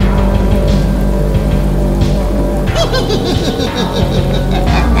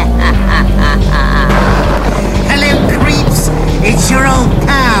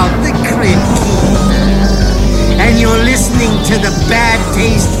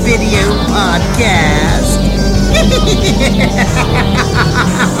Video Podcast.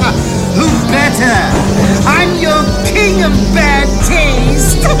 Who better? I'm your king of bad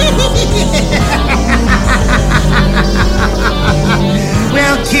taste.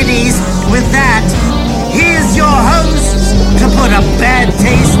 Well, kiddies, with that, here's your host to put a bad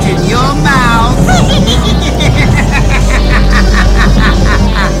taste in your mouth.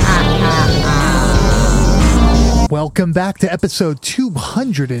 Welcome back to episode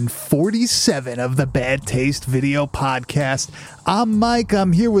 247 of the Bad Taste Video Podcast. I'm Mike.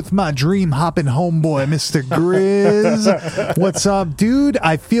 I'm here with my dream hopping homeboy, Mr. Grizz. What's up, dude?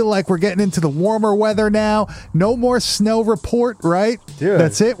 I feel like we're getting into the warmer weather now. No more snow report, right? Dude.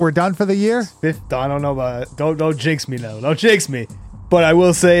 That's it? We're done for the year? I don't know about it. Don't jinx me now. Don't jinx me. But I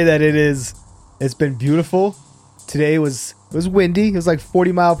will say that it's been beautiful. Today it was windy. It was like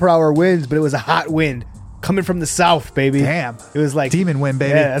 40-mile-per-hour winds, but it was a hot wind. Coming from the south, baby. Damn. It was like demon wind,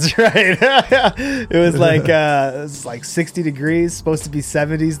 baby. Yeah, that's right. It was like 60 degrees, supposed to be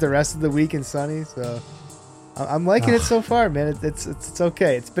 70s the rest of the week and sunny. So I'm liking it so far, man. It's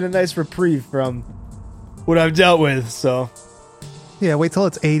okay. It's been a nice reprieve from what I've dealt with. So Yeah, wait till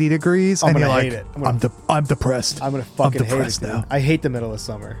it's 80 degrees I'm and gonna you're like, hate it. I'm depressed. I'm gonna fucking hate depressed it, dude. now. I hate the middle of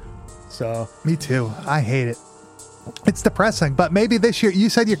summer. So Me too. I hate it. It's depressing, but maybe this year, you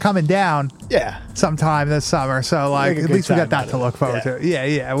said you're coming down yeah. sometime this summer, so like Make a at good least we got time that out to of look it. forward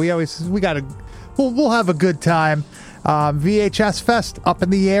Yeah. to. We'll have a good time. VHS Fest up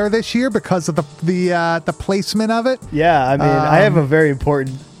in the air this year because of the placement of it. Yeah, I mean, I have a very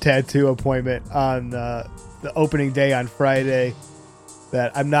important tattoo appointment on the opening day on Friday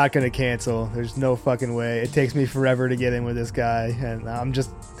that I'm not going to cancel. There's no fucking way. It takes me forever to get in with this guy, and I'm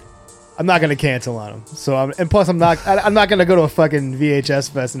not going to cancel on him. So I'm not going to go to a fucking VHS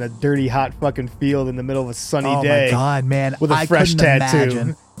Fest in a dirty, hot fucking field in the middle of a sunny day. Oh my god, man! With a I fresh couldn't tattoo.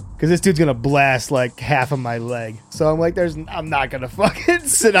 imagine. Because this dude's gonna blast like half of my leg. So I'm like, I'm not gonna fucking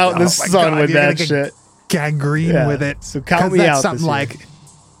sit out in the Oh my sun God, with you're gonna that get shit. Gangrene Yeah. with it. So count 'Cause me that's out something this year. like.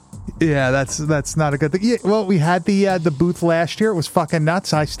 Yeah, that's not a good thing. Yeah, well, we had the booth last year. It was fucking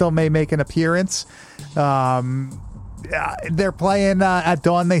nuts. I still may make an appearance. They're playing At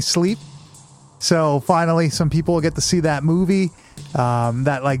Dawn They Sleep. So finally, some people will get to see that movie.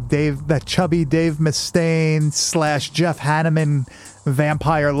 That chubby Dave Mustaine / Jeff Hanneman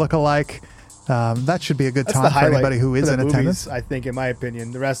vampire lookalike. That should be a good That's time the for highlight anybody who is for in the attendance. movies, I think, in my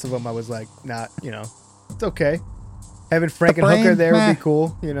opinion. The rest of them, I was like, not, it's okay. Having Frank The and Hooker Brain, there meh. would be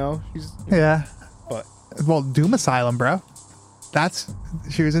cool, She's, Yeah. but Well, Doom Asylum, bro.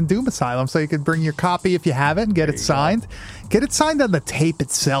 She was in Doom Asylum, so you could bring your copy if you have it and get it signed. Get it signed on the tape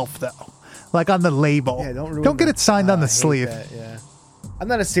itself, though. Like on the label. yeah, don't get it signed on I the hate sleeve. that, yeah. I'm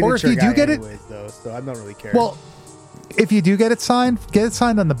not a Or if signature you do guy get it- anyways, though, so I don't really care. Well, if you do get it signed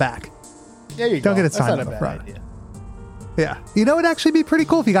on the back. there you don't go. get it That's signed not on a the bad front. idea. Yeah. It'd actually be pretty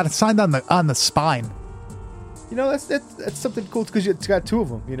cool if you got it signed on the spine. That's something cool because it's got two of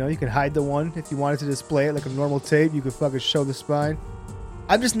them. You can hide the one if you wanted to display it like a normal tape. You could fucking show the spine.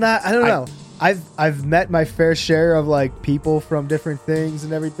 I'm just not. I don't know. I've met my fair share of like people from different things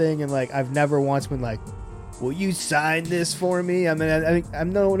and everything, and like I've never once been like, "Will you sign this for me?" I mean,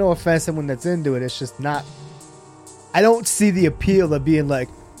 I'm no offense to someone that's into it. It's just not. I don't see the appeal of being like,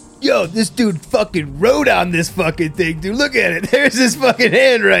 yo, this dude fucking wrote on this fucking thing, dude. Look at it. There's his fucking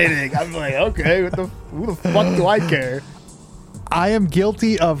handwriting. I'm like, okay, who the fuck do I care? I am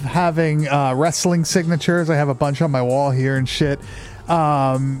guilty of having wrestling signatures. I have a bunch on my wall here and shit.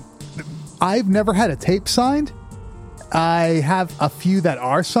 I've never had a tape signed. I have a few that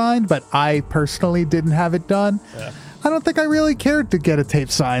are signed, but I personally didn't have it done. Yeah. I don't think I really cared to get a tape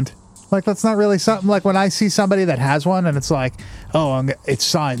signed. Like, that's not really something. Like, when I see somebody that has one and it's like, oh, it's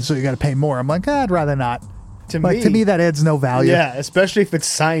signed, so you got to pay more. I'm like, I'd rather not. To me, that adds no value. Yeah, especially if it's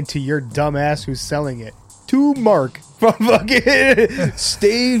signed to your dumb ass who's selling it. To Mark from fucking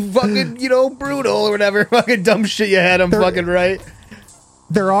Stay fucking, brutal or whatever fucking dumb shit you had him fucking right.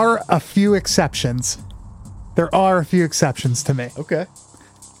 There are a few exceptions. To me. Okay.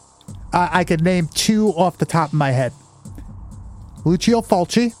 I could name two off the top of my head. Lucio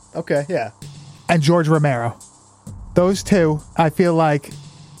Fulci Okay, yeah. and George Romero. Those two, I feel like,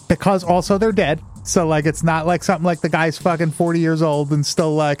 because also they're dead. So, like, it's not like something like the guy's fucking 40 years old and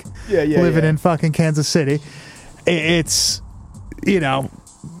still, like, living in fucking Kansas City. It's,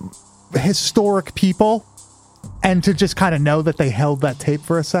 historic people. And to just kind of know that they held that tape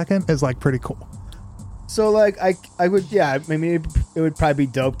for a second is, like, pretty cool. So, like, I would, yeah, I mean, it would probably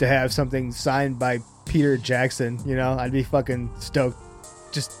be dope to have something signed by Peter Jackson, I'd be fucking stoked.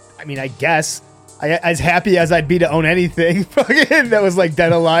 I guess. as happy as I'd be to own anything fucking that was like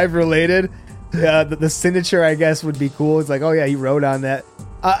Dead Alive related. The signature, I guess, would be cool. It's like, oh yeah, he wrote on that.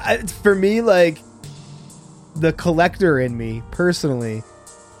 For me, like the collector in me personally,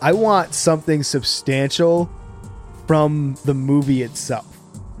 I want something substantial from the movie itself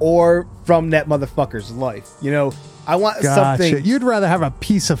or from that motherfucker's life. You know, I want something. You'd rather have a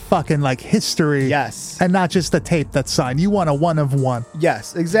piece of fucking like history, yes, and not just a tape that's signed. You want a one of one.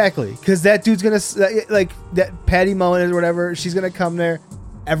 Yes, exactly. Because that dude's gonna like that Patty Mullen or whatever. She's gonna come there.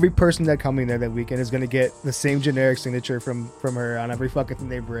 Every person that coming there that weekend is gonna get the same generic signature from her on every fucking thing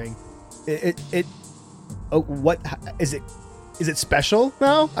they bring. What is it? Is it special?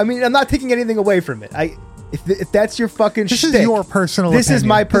 No, I mean I'm not taking anything away from it. If that's your fucking this shtick, is your personal. This opinion. is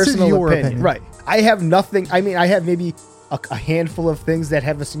my personal your opinion. Right. I have nothing. I mean, I have maybe a handful of things that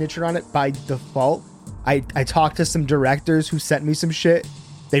have a signature on it by default. I talked to some directors who sent me some shit.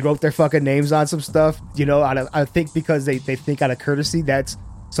 They wrote their fucking names on some stuff. You know, I think because they think out of courtesy that's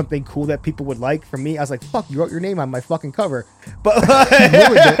something cool that people would like. For me, I was like, fuck, you wrote your name on my fucking cover. But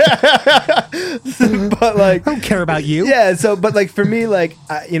but like, I don't care about you. Yeah. So, but like for me, like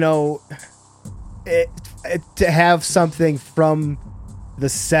you know, to have something from the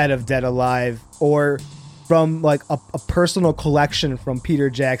set of Dead Alive or from like a personal collection from Peter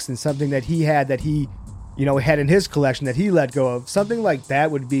Jackson, something that he had you know, had in his collection that he let go of, something like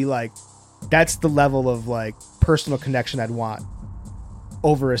that would be like, that's the level of like personal connection I'd want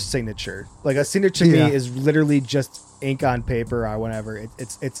over a signature. Like a signature to me is literally just ink on paper or whatever.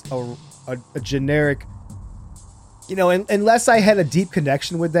 It's a generic, you know, unless I had a deep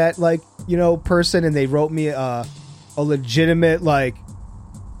connection with that, like, you know, person and they wrote me a legitimate, like,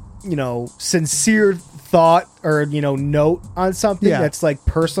 you know, sincere thought or, you know, note on something that's like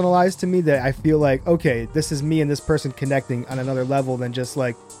personalized to me, that I feel like, okay, this is me and this person connecting on another level than just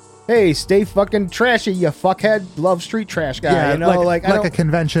like, hey, stay fucking trashy, you fuckhead, love street trash guy. Yeah, you know, like a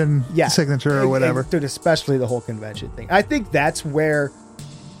convention signature or whatever. Dude, especially the whole convention thing. I think that's where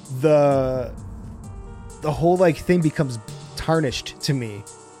the whole like thing becomes tarnished to me.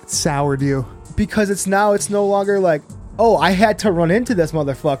 It soured you. Because it's no longer like, oh, I had to run into this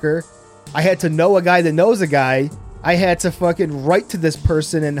motherfucker. I had to know a guy that knows a guy. I had to fucking write to this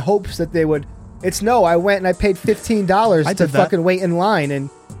person in hopes that they would. It's no, I went and I paid $15 to fucking wait in line and,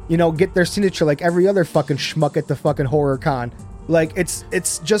 you know, get their signature like every other fucking schmuck at the fucking horror con. Like, it's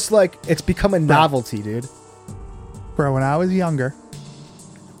just like, it's become a novelty, dude. Bro, when I was younger,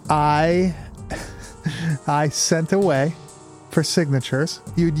 I sent away for signatures.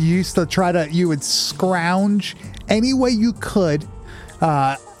 You used to you would scrounge any way you could,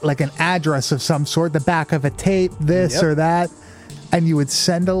 like an address of some sort, the back of a tape, this or that, and you would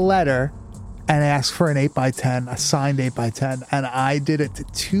send a letter and ask for an 8x10, a signed 8x10. And I did it to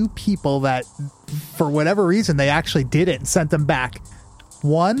two people that, for whatever reason, they actually did it and sent them back.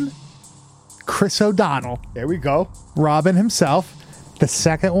 One, Chris O'Donnell. There we go. Robin himself. The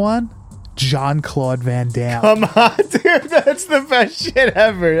second one, Jean-Claude Van Damme. Come on, dude. That's the best shit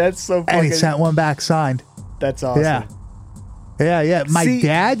ever. That's so fucking... And he sent one back signed. That's awesome. Yeah. My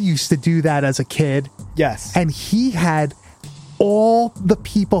dad used to do that as a kid. Yes. And he had all the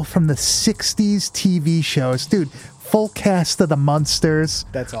people from the 60s TV shows. Dude, full cast of the Munsters.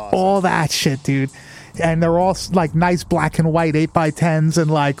 That's awesome. All that shit, dude. And they're all like nice black and white 8x10s and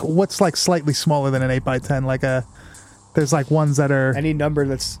like what's like slightly smaller than an 8x10, like there's like ones that are any number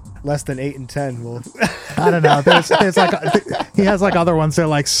that's less than 8 and 10 will I don't know. There's like he has like other ones that are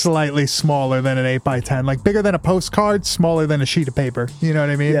like slightly smaller than an 8x10, like bigger than a postcard, smaller than a sheet of paper. You know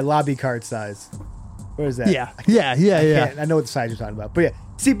what I mean? Yeah, lobby card size. What is that? Yeah. I know what the size you're talking about, but yeah.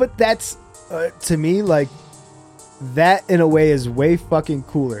 See, but that's to me like that in a way is way fucking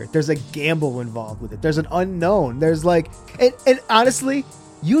cooler. There's a gamble involved with it. There's an unknown. There's like, and honestly,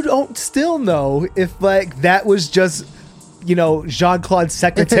 you don't still know if like that was just, you know, Jean-Claude's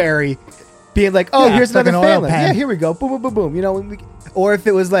secretary being like, oh, here's another family. Yeah, here we go. Boom, boom, boom, boom. You know, or if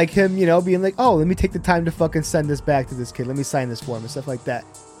it was like him, you know, being like, oh, let me take the time to fucking send this back to this kid. Let me sign this form and stuff like that.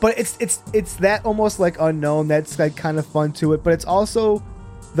 But it's that almost like unknown that's like kind of fun to it. But it's also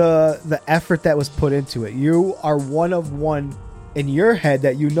the effort that was put into it. You are one of one in your head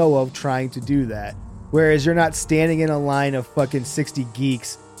that you know of trying to do that. Whereas you're not standing in a line of fucking 60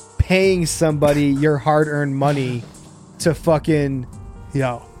 geeks paying somebody your hard-earned money to fucking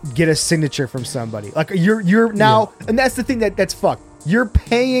get a signature from somebody. Like you're now, and that's the thing that's fucked. You're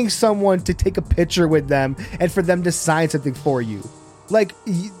paying someone to take a picture with them and for them to sign something for you. Like,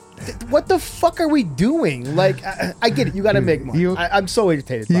 what the fuck are we doing? Like, I get it. You got to make money. I'm so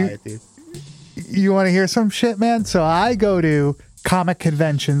irritated by it, dude. You want to hear some shit, man? So I go to comic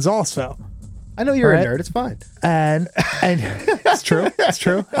conventions also. I know you're Right. a nerd. It's fine. and it's true. It's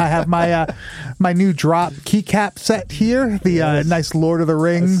true. I have my my new drop keycap set here. The nice Lord of the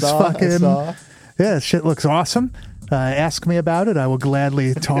Rings I saw. Yeah, shit looks awesome. Ask me about it. I will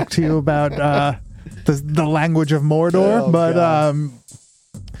gladly talk to you about the language of Mordor. Oh, but God.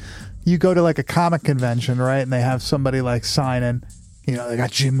 you go to like a comic convention, right? And they have somebody like signing. You know, they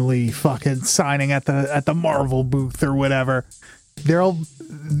got Jim Lee fucking signing at the Marvel booth or whatever.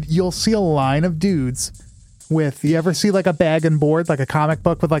 You'll see a line of dudes with, you ever see like a bag and board, like a comic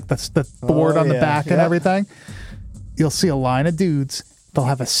book with like the board on the back and everything? You'll see a line of dudes. They'll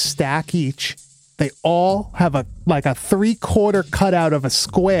have a stack each. They all have a 3/4 cutout of a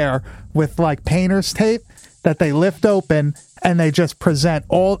square with like painter's tape that they lift open, and they just present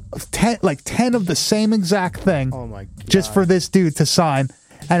all 10 of the same exact thing. Oh my God. Just for this dude to sign.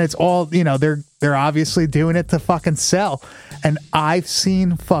 And it's all, you know, they're obviously doing it to fucking sell. And I've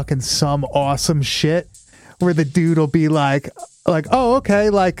seen fucking some awesome shit where the dude will be like, oh, okay,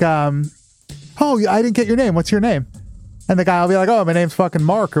 like, oh, I didn't get your name. What's your name? And the guy will be like, oh, my name's fucking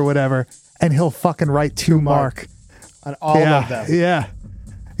Mark or whatever. And he'll fucking write to Mark. On all of them. Yeah.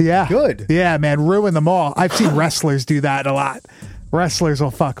 Good. Yeah, man. Ruin them all. I've seen wrestlers do that a lot. Wrestlers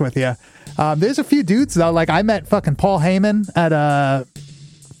will fuck with you. There's a few dudes, though. Like, I met fucking Paul Heyman at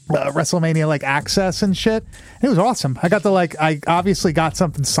WrestleMania, like, Access and shit. It was awesome. I obviously got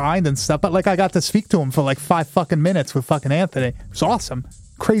something signed and stuff, but, like, I got to speak to him for, like, 5 fucking minutes with fucking Anthony. It was awesome.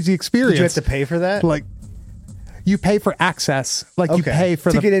 Crazy experience. Did you have to pay for that? Like, you pay for access. Like, you pay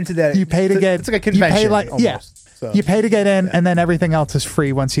for to get into that. You pay to get. It's like a convention. You pay like, almost, yeah. So. You pay to get in, and then everything else is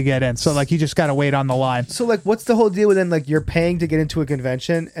free once you get in. So, like, you just got to wait on the line. So, like, what's the whole deal with then? Like, you're paying to get into a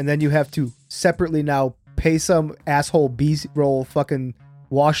convention, and then you have to separately now pay some asshole B-roll fucking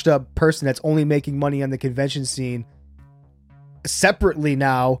washed up person that's only making money on the convention scene separately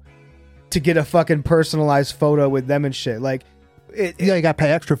now to get a fucking personalized photo with them and shit. Like, you got to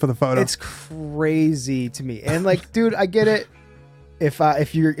pay extra for the photo. It's crazy to me. And like, dude, I get it.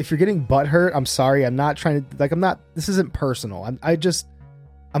 If you're getting butthurt, I'm sorry. I'm not trying to, like, this isn't personal.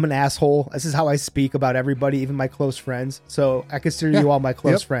 I'm an asshole. This is how I speak about everybody, even my close friends. So I consider you all my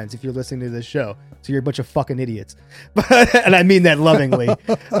close friends if you're listening to this show. So you're a bunch of fucking idiots. And I mean that lovingly.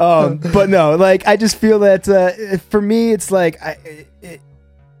 But no, like, I just feel that for me, it's like,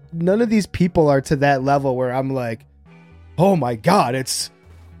 none of these people are to that level where I'm like, oh my God, it's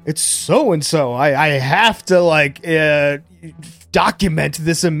so-and-so. I have to like document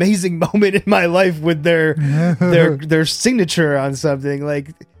this amazing moment in my life with their signature on something.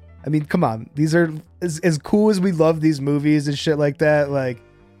 Like, I mean, come on. These are as cool as we love these movies and shit like that. Like,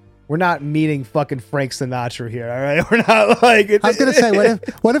 we're not meeting fucking Frank Sinatra here. All right. We're not like, I was going to say,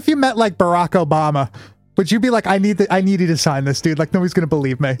 what if you met like Barack Obama? Would you be like, I need you to sign this, dude? Like, nobody's going to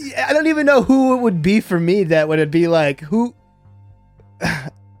believe me. I don't even know who it would be for me. That would it be like, who?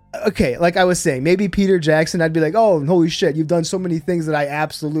 Okay, like I was saying, maybe Peter Jackson. I'd be like, oh, holy shit, you've done so many things that I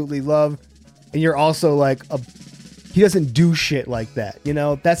absolutely love, and you're also like he doesn't do shit like that, you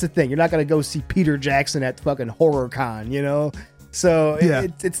know. That's the thing. You're not gonna go see Peter Jackson at fucking HorrorCon, you know. So yeah.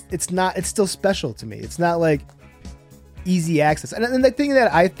 it's still special to me. It's not like easy access. And the thing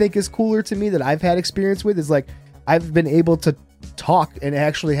that I think is cooler to me that I've had experience with is like I've been able to talk and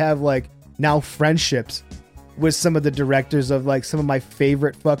actually have like now friendships with some of the directors of like some of my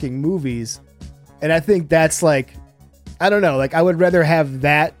favorite fucking movies. And I think that's like, I don't know, like I would rather have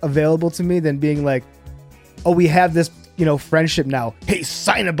that available to me than being like, oh, we have this, you know, friendship now. Hey,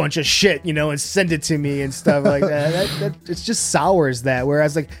 sign a bunch of shit, you know, and send it to me and stuff like that. that it's just sours that.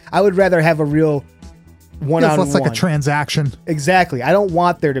 Whereas like I would rather have a real one-on-one. It's like a transaction. Exactly. I don't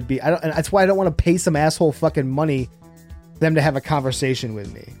want there to be, and that's why I don't want to pay some asshole fucking money them to have a conversation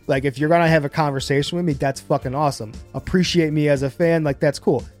with me. Like, if you're gonna have a conversation with me, that's fucking awesome. Appreciate me as a fan, like that's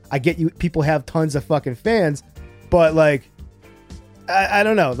cool. I get you. People have tons of fucking fans, but like, I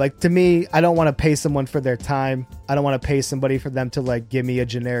don't know. Like, to me, I don't want to pay someone for their time. I don't want to pay somebody for them to like give me a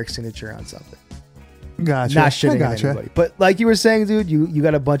generic signature on something. Gotcha. Not shitting on anybody. But like you were saying, dude, you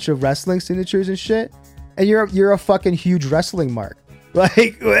got a bunch of wrestling signatures and shit, and you're a fucking huge wrestling mark.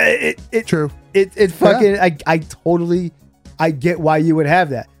 Like, True. It fucking, yeah. I totally, I get why you would have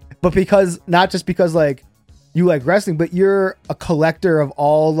that. But because, not just because like you like wrestling, but you're a collector of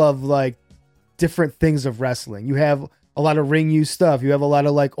all of like different things of wrestling. You have a lot of ring use stuff. You have a lot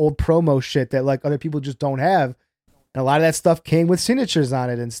of like old promo shit that like other people just don't have. And a lot of that stuff came with signatures on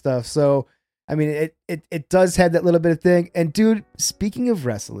it and stuff. So, I mean, it does have that little bit of thing. And dude, speaking of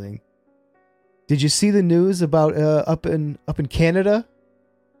wrestling, did you see the news about up in Canada?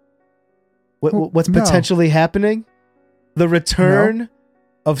 What's potentially happening? The return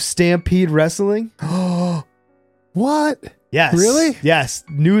of Stampede Wrestling. What? Yes. Really? Yes.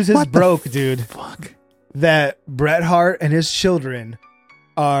 News has What the broke, dude. Fuck. That Bret Hart and his children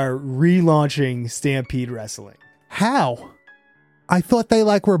are relaunching Stampede Wrestling. How? I thought they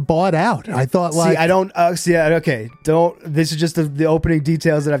like were bought out. I thought like See, I don't okay. This is just the opening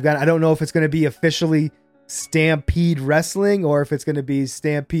details that I've got. I don't know if it's going to be officially Stampede Wrestling or if it's going to be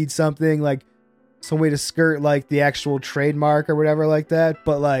Stampede something, like some way to skirt like the actual trademark or whatever like that,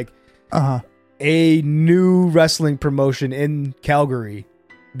 but like a new wrestling promotion in Calgary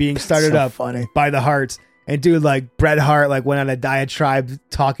being started so up funny. by the Harts. And dude, like Bret Hart like went on a diatribe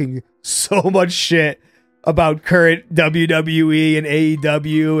talking so much shit about current WWE and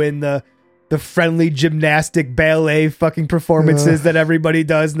AEW and the friendly gymnastic ballet fucking performances that everybody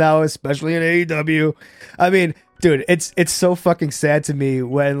does now, especially in AEW. I mean, dude, it's so fucking sad to me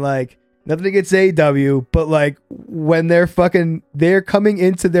when like nothing against AEW, but like when they're coming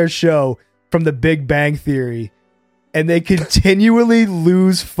into their show from the Big Bang Theory and they continually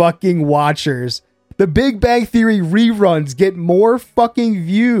lose fucking watchers. The Big Bang Theory reruns get more fucking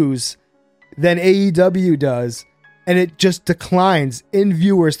views than AEW does, and it just declines in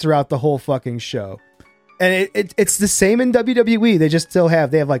viewers throughout the whole fucking show. And it's the same in WWE.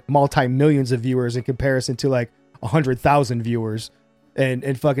 They have like multi-millions of viewers in comparison to like 100,000 viewers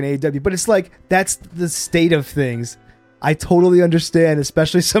and fucking AEW. But it's like, that's the state of things. I totally understand,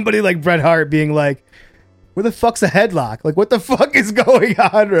 especially somebody like Bret Hart being like, where the fuck's a headlock? Like, what the fuck is going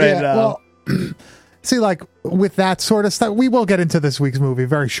on right now? Well, see, like with that sort of stuff, we will get into this week's movie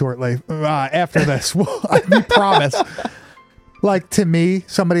very shortly. After this, we promise. Like to me,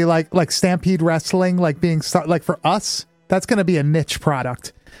 somebody like Stampede Wrestling, like being like for us, that's going to be a niche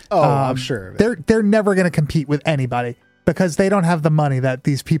product. Oh, I'm sure. They're never going to compete with anybody because they don't have the money that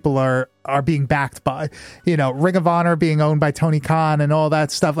these people are being backed by. You know, Ring of Honor being owned by Tony Khan and all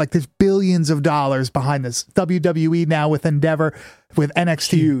that stuff. Like there's billions of dollars behind this. WWE now with Endeavor, with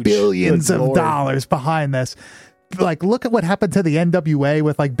NXT, Huge. billions Good of Lord. dollars behind this. Like, look at what happened to the NWA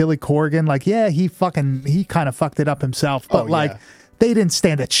with like Billy Corgan. Like, yeah, he kind of fucked it up himself, but like they didn't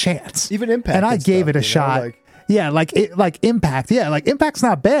stand a chance. Even Impact. And I gave it a shot. Like Impact. Yeah, like Impact's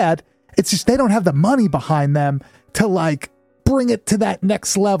not bad. It's just they don't have the money behind them to like bring it to that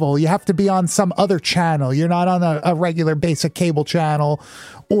next level. You have to be on some other channel. You're not on a regular basic cable channel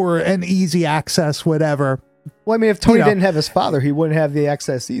or an easy access, whatever. Well, I mean, if Tony didn't have his father, he wouldn't have the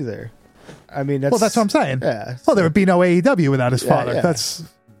access either. I mean, that's what I'm saying. Yeah. Well, there would be no AEW without his father. yeah. That's,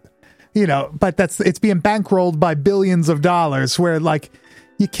 but it's being bankrolled by billions of dollars where like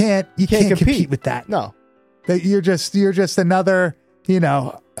you can't compete with that. No. That you're just another,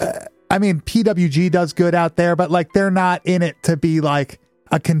 I mean, PWG does good out there, but like they're not in it to be like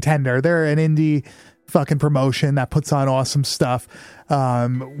a contender. They're an indie fucking promotion that puts on awesome stuff.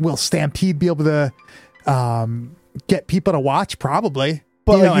 Will Stampede be able to get people to watch? Probably.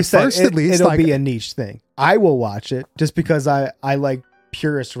 But like you said, first, at least, it'll like, be a niche thing. I will watch it just because I like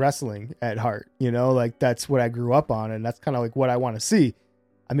purist wrestling at heart. Like that's what I grew up on, and that's kind of like what I want to see.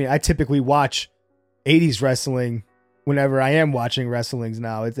 I mean, I typically watch 80s wrestling whenever I am watching wrestlings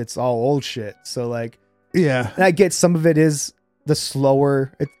now. It's all old shit. So like, yeah, and I get some of it is the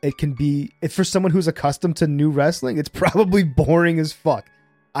slower. It can be, if for someone who's accustomed to new wrestling, it's probably boring as fuck.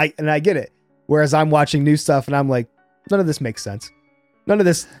 I get it. Whereas I'm watching new stuff and I'm like, none of this makes sense. None of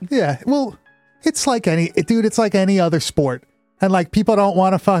this. Yeah. Well, it's like it's like any other sport. And like people don't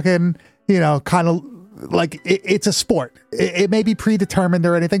want to fucking, kind of like it's a sport. It may be predetermined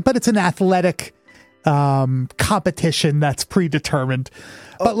or anything, but it's an athletic competition that's predetermined.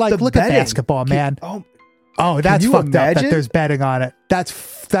 But like, look at basketball, man. Oh, that's fucked up that there's betting on it.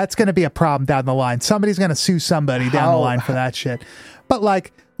 That's going to be a problem down the line. Somebody's going to sue somebody down the line for that shit. But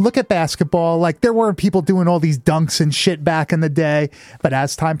like, look at basketball. Like there weren't people doing all these dunks and shit back in the day. But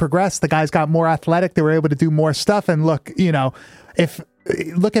as time progressed, the guys got more athletic. They were able to do more stuff. And look,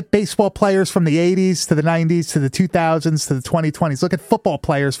 look at baseball players from the 80s to the 90s to the 2000s to the 2020s. Look at football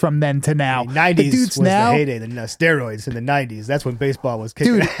players from then to now. The 90s the dudes was now, the heyday, the steroids in the 90s. That's when baseball was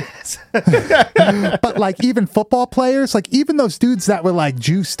kicking ass. But like even football players, like even those dudes that were like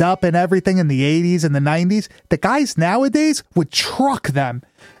juiced up and everything in the 80s and the 90s, the guys nowadays would truck them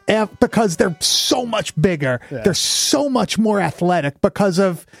because they're so much bigger. Yeah. They're so much more athletic because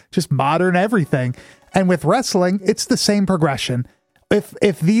of just modern everything. And with wrestling, it's the same progression.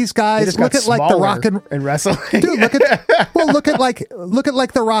 If these guys look at like the Rock and wrestling, dude, look at like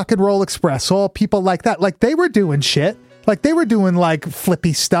the Rock and Roll Express, all people like that, like they were doing shit, like they were doing like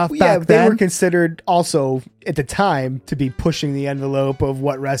flippy stuff back then. They were considered also at the time to be pushing the envelope of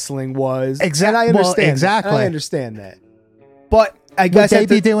what wrestling was. Exactly. And I understand. Exactly. I understand that. But I guess would they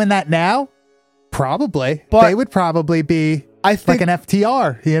be doing that now? Probably. But they would probably be I think, like an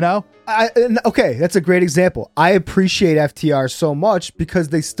FTR, you know? Okay, that's a great example. I appreciate FTR so much because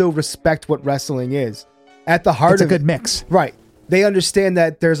they still respect what wrestling is. At the heart It's a of good it, mix. right? They understand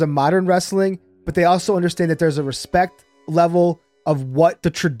that there's a modern wrestling, but they also understand that there's a respect level of what the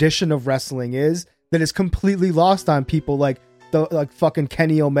tradition of wrestling is that is completely lost on people like fucking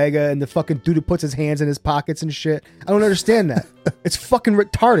Kenny Omega and the fucking dude who puts his hands in his pockets and shit. I don't understand that. It's fucking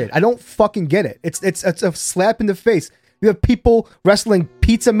retarded. I don't fucking get it. It's a slap in the face. You have people wrestling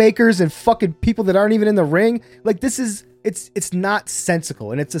pizza makers and fucking people that aren't even in the ring. Like it's not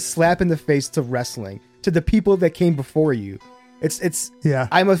sensical, and it's a slap in the face to wrestling, to the people that came before you. Yeah.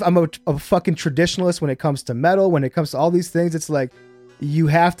 I'm a fucking traditionalist when it comes to metal, when it comes to all these things. It's like you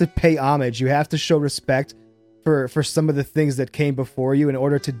have to pay homage, you have to show respect for some of the things that came before you in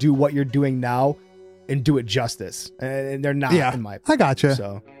order to do what you're doing now and do it justice. And they're not, in my opinion. I gotcha.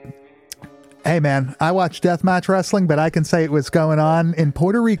 So Hey man, I watch deathmatch wrestling, but I can say it was going on in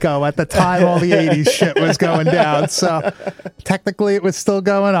Puerto Rico at the time all the 80s shit was going down. So technically it was still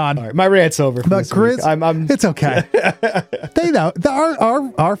going on. all right, my rant's over. But Grizz, it's okay. They know.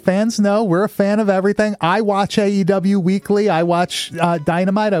 Our fans know we're a fan of everything. I watch AEW weekly. I watch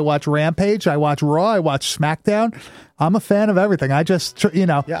Dynamite. I watch Rampage. I watch Raw. I watch SmackDown. I'm a fan of everything. I just,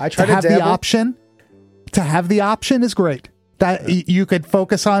 I try to have the dabble. option. To have the option is great. That you could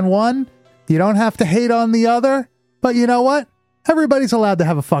focus on one. You don't have to hate on the other. But you know what? Everybody's allowed to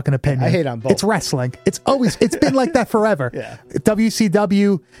have a fucking opinion. I hate on both. It's wrestling. It's been like that forever. Yeah.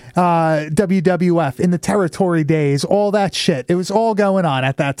 WCW, WWF, in the territory days, all that shit. It was all going on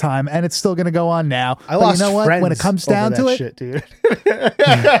at that time, and it's still going to go on now. I lost you know what? friends When it comes down over to that it, shit, dude.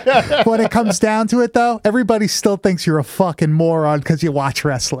 when it comes down to it, though, everybody still thinks you're a fucking moron because you watch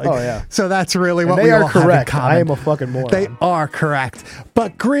wrestling. Oh, yeah. So that's really what they we are all have in correct. common. I am a fucking moron. They are correct.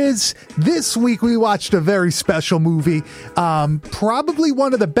 But Grizz, this week we watched a very special movie. Probably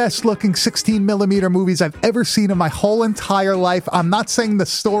one of the best looking 16 millimeter movies I've ever seen in my whole entire life. I'm not saying the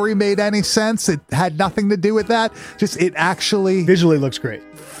story made any sense. It had nothing to do with that. Just it actually Visually looks great.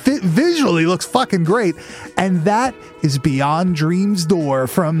 visually looks fucking great. And that is Beyond Dream's Door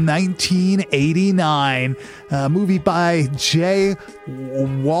from 1989. A movie by Jay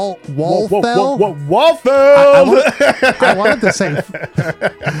Walfell. Walfell! I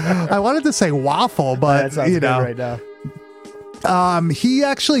wanted to say waffle, but that sounds good right now. He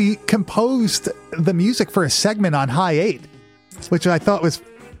actually composed the music for a segment on High 8, which I thought was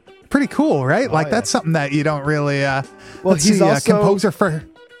pretty cool, right? That's something that you don't really. He's also a composer for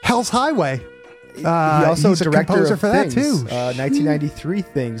Hell's Highway. He also he's a director composer of for things, that too. 1993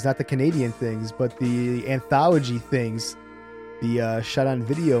 things, not the Canadian things, but the anthology things. The shot on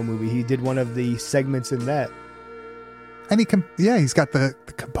video movie. He did one of the segments in that. And he's got the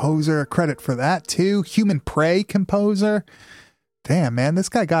composer credit for that too. Human Prey composer. Damn, man, this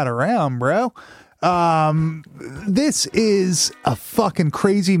guy got around, bro. This is a fucking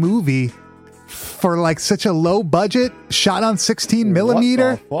crazy movie for like such a low budget, shot on 16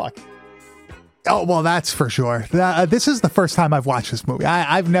 millimeter. What the fuck? Oh, well, that's for sure. This is the first time I've watched this movie.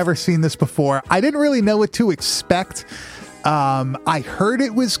 I've never seen this before. I didn't really know what to expect. I heard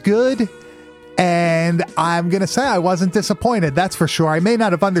it was good, and I'm going to say I wasn't disappointed. That's for sure. I may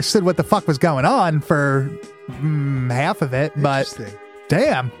not have understood what the fuck was going on for half of it, but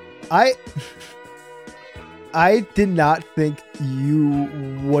damn. I did not think you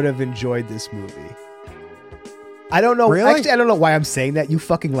would have enjoyed this movie. I don't know. Really? Actually, I don't know why I'm saying that. You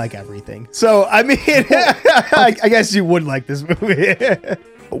fucking like everything. So, I mean, I guess you would like this movie.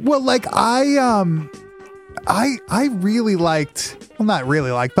 Well, like I really liked, well, not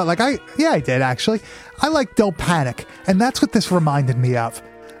really liked, but like I did actually. I liked Don't Panic. And that's what this reminded me of.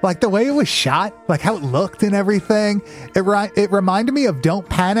 Like the way it was shot, like how it looked and everything. It reminded me of Don't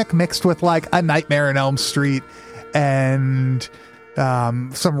Panic mixed with like A Nightmare on Elm Street and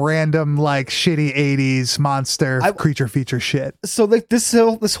some random like shitty 80s monster creature feature shit. So like this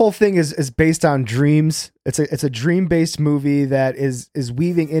whole thing is based on dreams. It's a dream based movie that is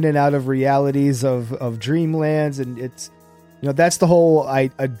weaving in and out of realities of dreamlands, and it's, that's the whole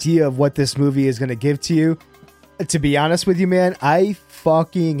idea of what this movie is going to give to you. To be honest with you, man, I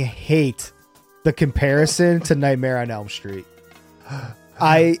fucking hate the comparison to Nightmare on Elm Street. You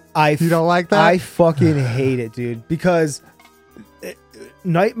don't like that? I fucking hate it, dude, because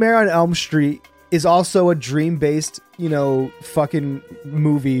Nightmare on Elm Street is also a dream-based, fucking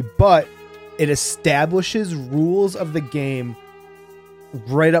movie, but it establishes rules of the game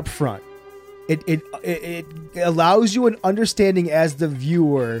right up front. It allows you an understanding as the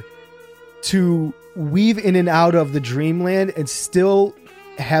viewer to weave in and out of the dreamland and still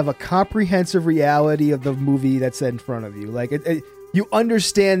have a comprehensive reality of the movie that's in front of you. Like you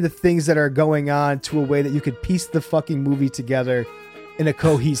understand the things that are going on to a way that you could piece the fucking movie together in a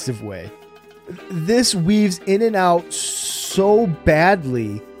cohesive way. This weaves in and out so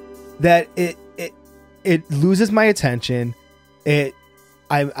badly that it loses my attention.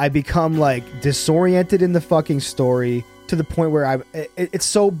 I become like disoriented in the fucking story to the point where it's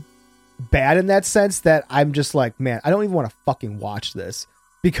so bad in that sense that I'm just like, man, I don't even want to fucking watch this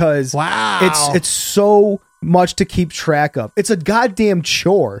because it's so much to keep track of. It's a goddamn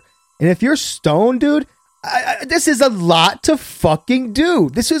chore. And if you're stoned, dude, this is a lot to fucking do.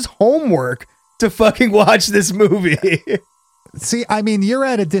 This is homework to fucking watch this movie. See, I mean, you're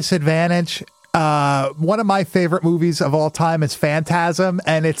at a disadvantage. One of my favorite movies of all time is Phantasm,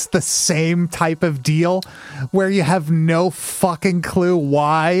 and it's the same type of deal where you have no fucking clue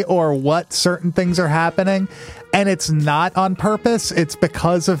why or what certain things are happening, and it's not on purpose. It's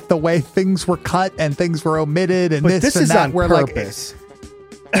because of the way things were cut and things were omitted, and but this is and that. On where purpose.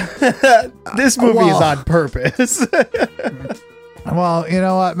 This movie is on purpose. Well, you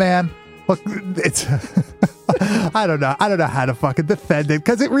know what, man? Look, it's I don't know how to fucking defend it,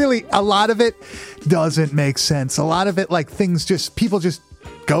 because it really, a lot of it doesn't make sense. A lot of it, like, people just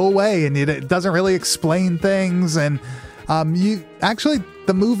go away, and it doesn't really explain things. And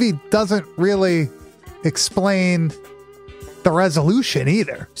the movie doesn't really explain the resolution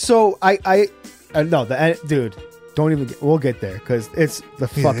either. So I no, the end, dude, don't even we'll get there because it's the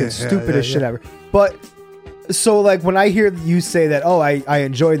fucking stupidest shit ever. But so, like, when I hear you say that, oh, I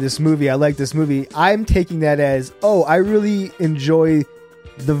enjoyed this movie, I like this movie, I'm taking that as, oh, I really enjoy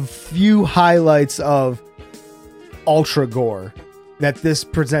the few highlights of ultra gore that this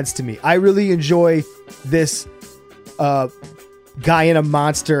presents to me. I really enjoy this guy in a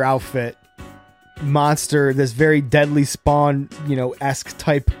monster outfit, this very Deadly Spawn, esque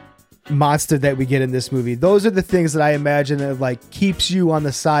type monster that we get in this movie. Those are the things that I imagine that, like, keeps you on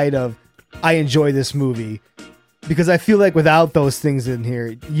the side of, I enjoy this movie. Because I feel like without those things in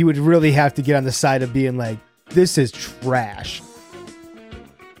here, you would really have to get on the side of being like, this is trash.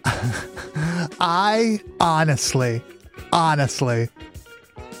 I honestly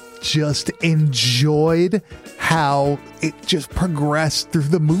just enjoyed how it just progressed through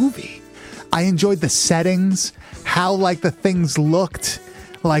the movie. I enjoyed the settings, how, like, the things looked,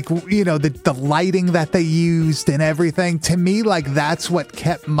 like, the lighting that they used and everything. To me, like, that's what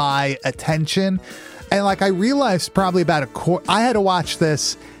kept my attention. And, like, I realized probably about I had to watch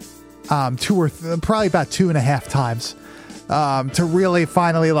this probably about 2.5 times to really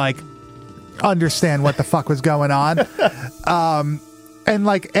finally, like, understand what the fuck was going on. And,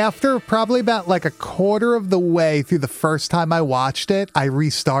 like, after probably about, like, a quarter of the way through the first time I watched it, I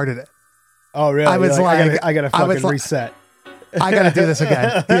restarted it. Oh, really? I was like, I gotta fucking reset. I gotta do this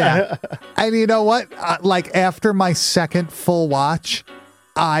again. Yeah. And you know what? Like, after my second full watch,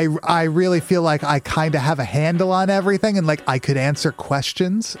 I really feel like I kind of have a handle on everything, and, like, I could answer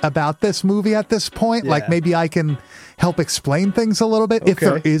questions about this movie at this point. Yeah. Like, maybe I can help explain things a little bit, if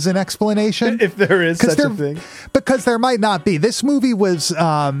there is an explanation. If there is such a thing. Because there might not be. This movie was,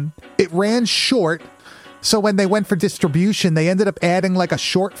 it ran short. So when they went for distribution, they ended up adding, like, a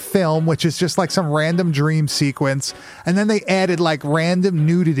short film, which is just, like, some random dream sequence. And then they added, like, random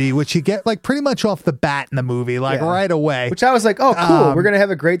nudity, which you get, like, pretty much off the bat in the movie, like, right away. Which I was like, oh, cool, we're going to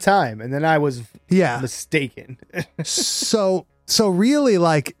have a great time. And then I was mistaken. So really,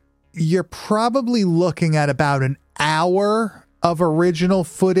 like, you're probably looking at about an hour of original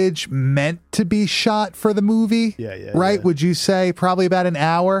footage meant to be shot for the movie. Right? Yeah. Would you say probably about an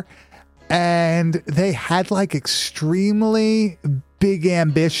hour? And they had, like, extremely big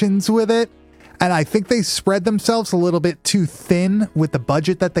ambitions with it. And I think they spread themselves a little bit too thin with the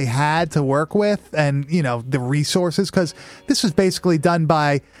budget that they had to work with and, the resources. Because this was basically done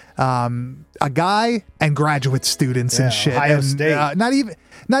by a guy and graduate students and shit. Ohio State.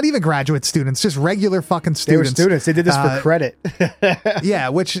 Not even graduate students, just regular fucking students. They were students. They did this for credit. Yeah,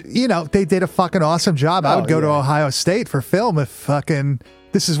 which, they did a fucking awesome job. I would go to Ohio State for film if fucking...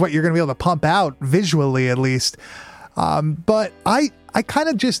 this is what you're going to be able to pump out visually, at least. But I kind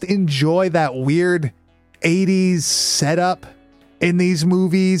of just enjoy that weird 80s setup in these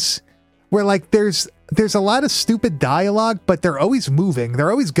movies where, like, there's a lot of stupid dialogue, but they're always moving.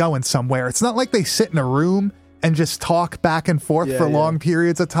 They're always going somewhere. It's not like they sit in a room and just talk back and forth for long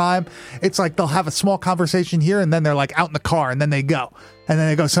periods of time. It's like they'll have a small conversation here and then they're, like, out in the car and then they go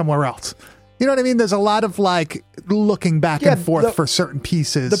somewhere else. You know what I mean? There's a lot of like looking back Yeah, and forth for certain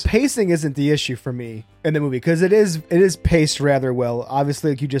pieces. The pacing isn't the issue for me in the movie because it is paced rather well.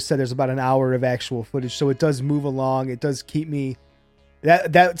 Obviously, like you just said, there's about an hour of actual footage, so it does move along. It does keep me.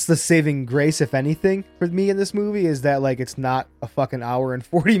 That's the saving grace, if anything, for me in this movie is that like it's not a fucking hour and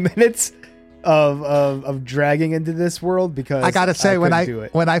 40 minutes of dragging into this world because I gotta say when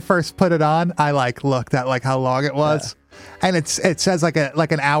I first put it on, I like looked at like how long it was, and it says like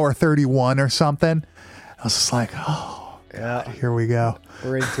an hour 31 or something. I was just like, oh, God, here we go.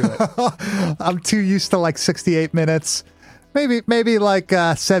 We're into it. I'm too used to like 68 minutes, maybe like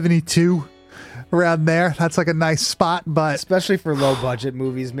 72 around there. That's like a nice spot, but especially for low budget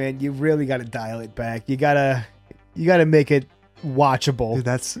movies, man, you really got to dial it back. You gotta make it watchable. Dude,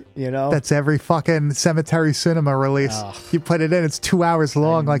 that's every fucking Cemetery Cinema release. Ugh. You put it in, it's 2 hours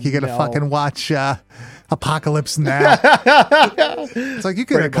long. Like you gotta fucking watch Apocalypse Now. It's like you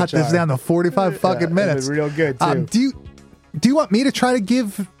could have cut this down to 45 fucking minutes. Real good too. Do you want me to try to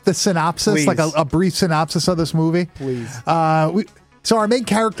give the synopsis, Please. like a brief synopsis of this movie? Please. So our main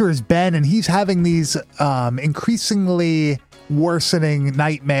character is Ben, and he's having these increasingly worsening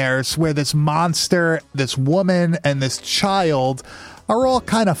nightmares where this monster, this woman, and this child are all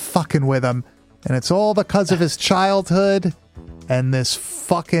kind of fucking with him. And it's all because of his childhood and this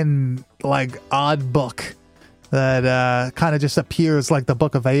fucking like odd book that kind of just appears like the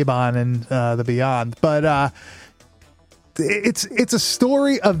Book of Avon and the Beyond. But it's a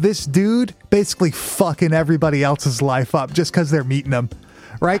story of this dude basically fucking everybody else's life up just because they're meeting him,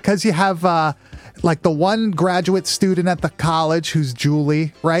 right? Because you have like the one graduate student at the college who's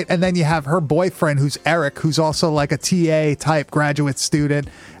Julie, right? And then you have her boyfriend who's Eric, who's also like a TA type graduate student,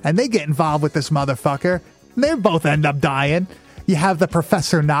 and they get involved with this motherfucker, and they both end up dying. You have the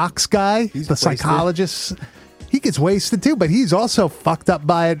Professor Knox guy, the wasted. psychologist. He gets wasted too, but he's also fucked up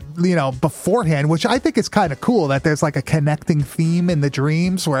by it, beforehand, which I think is kind of cool that there's like a connecting theme in the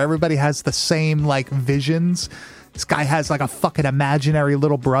dreams where everybody has the same like visions. This guy has like a fucking imaginary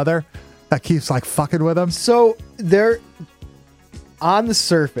little brother that keeps like fucking with him. So there, on the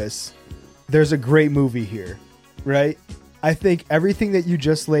surface, there's a great movie here, right? I think everything that you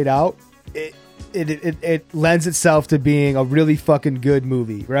just laid out, it lends itself to being a really fucking good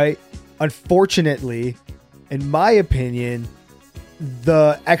movie, right? Unfortunately, in my opinion,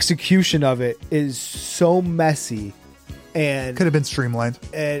 the execution of it is so messy and Could have been streamlined.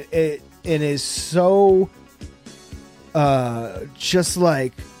 and it is so just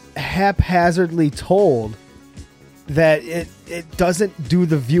like haphazardly told that it doesn't do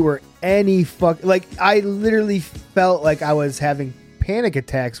the viewer any fuck. Like I literally felt like I was having panic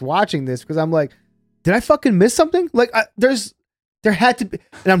attacks watching this because I'm like, did I fucking miss something? Like there had to be,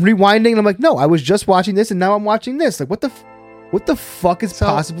 and I'm rewinding and I'm like, no, I was just watching this and now I'm watching this. Like what the fuck is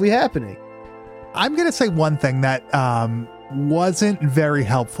possibly happening? I'm going to say one thing that wasn't very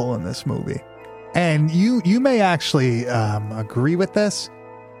helpful in this movie. And you may actually agree with this,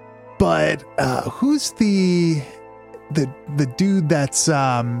 but who's the dude that's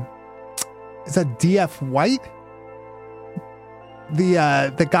is that DF White?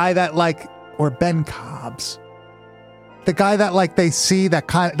 The guy that like, or Ben Cobbs. The guy that like they see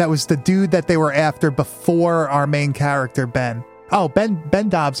that was the dude that they were after before our main character Ben. Oh, Ben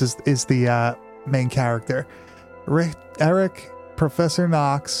Dobbs is the main character. Eric, Professor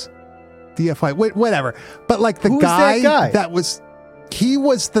Knox, DF White, whatever. But like the Who's guy, that guy? that was he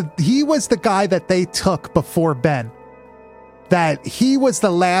was the guy that they took before Ben. That he was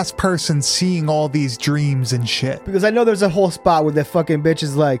the last person seeing all these dreams and shit. Because I know there's a whole spot where that fucking bitch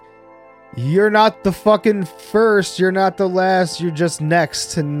is like, you're not the fucking first, you're not the last, you're just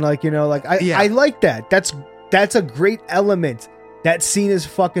next. And like, I like that. That's a great element. That scene is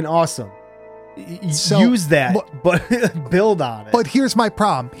fucking awesome. Use that, but build on it. But here's my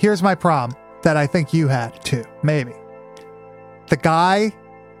problem that I think you had too, maybe. The guy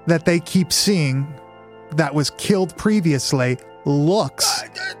that they keep seeing that was killed previously looks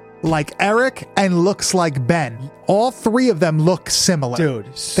like Eric and looks like Ben. All three of them look similar. Dude,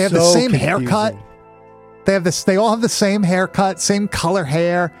 they have the same haircut. They all have the same haircut, same color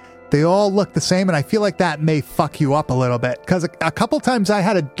hair. They all look the same, and I feel like that may fuck you up a little bit. Because a couple times I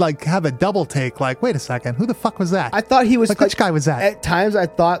had to like have a double take, like, wait a second, who the fuck was that? I thought he was like which guy was that? At times I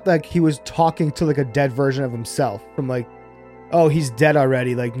thought like he was talking to like a dead version of himself. From like, oh, he's dead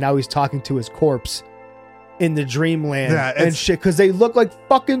already. Like now he's talking to his corpse in the dreamland and shit. Because they look like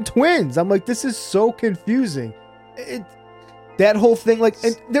fucking twins. I'm like, this is so confusing. That whole thing, like,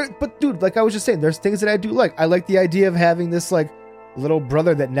 but dude, like I was just saying, there's things that I do like. I like the idea of having this like little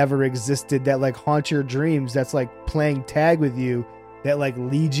brother that never existed that like haunts your dreams, that's like playing tag with you that like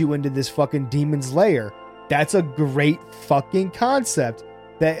leads you into this fucking demon's lair. That's a great fucking concept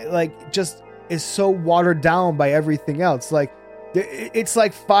that like just is so watered down by everything else. Like it's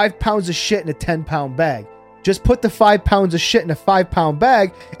like 5 pounds of shit in a 10-pound bag. Just put the 5 pounds of shit in a 5-pound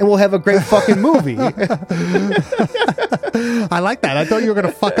bag and we'll have a great fucking movie. I like that. I thought you were going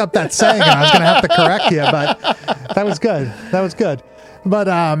to fuck up that saying and I was going to have to correct you, but that was good. That was good. But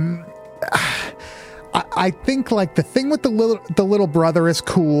I think like the thing with the little brother is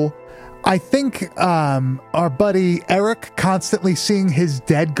cool. I think our buddy Eric constantly seeing his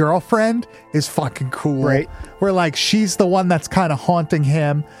dead girlfriend is fucking cool. Right. Where like she's the one that's kind of haunting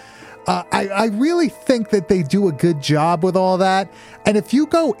him. I really think that they do a good job with all that. And if you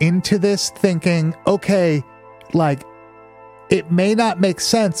go into this thinking, okay, like it may not make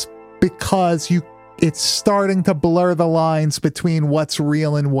sense because it's starting to blur the lines between what's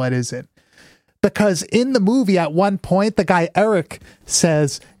real and what isn't. Because in the movie, at one point, the guy Eric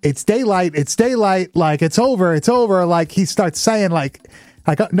says, it's daylight, like it's over. Like he starts saying like,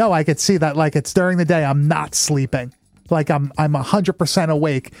 no, I could see that. Like it's during the day. I'm not sleeping. Like I'm 100%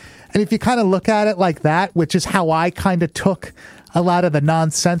 awake. And if you kind of look at it like that, which is how I kind of took a lot of the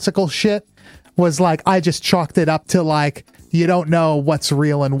nonsensical shit, was like, I just chalked it up to like, you don't know what's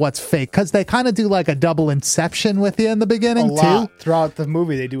real and what's fake. Cause they kind of do like a double inception with you in the beginning too. Throughout the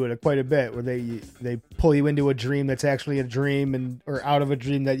movie, they do it quite a bit where they pull you into a dream that's actually a dream or out of a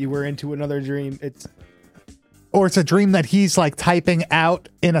dream that you were into another dream. Or it's a dream that he's like typing out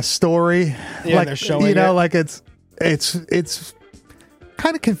in a story. Yeah, like, they're showing you know, it. like it's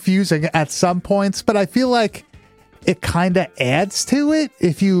kind of confusing at some points, but I feel like it kind of adds to it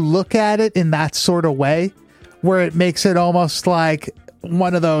if you look at it in that sort of way, where it makes it almost like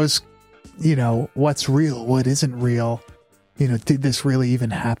one of those, you know, what's real, what isn't real, you know, did this really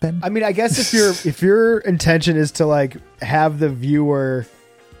even happen? I mean, I guess if your intention is to like have the viewer,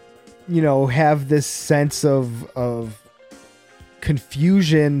 you know, have this sense of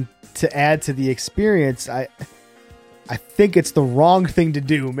confusion to add to the experience, I think it's the wrong thing to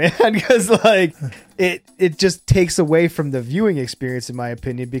do, man, because like it just takes away from the viewing experience, in my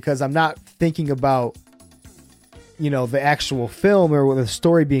opinion, because I'm not thinking about, you know, the actual film or the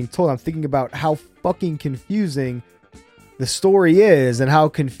story being told. I'm thinking about how fucking confusing the story is and how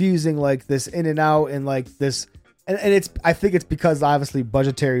confusing like this in and out and like this. And I think it's because obviously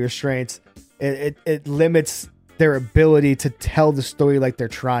budgetary restraints, it limits their ability to tell the story like they're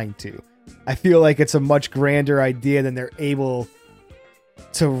trying to. I feel like it's a much grander idea than they're able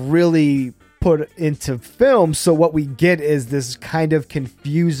to really put into film. So what we get is this kind of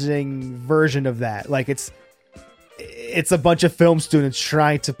confusing version of that. Like it's a bunch of film students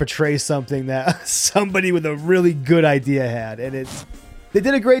trying to portray something that somebody with a really good idea had. And they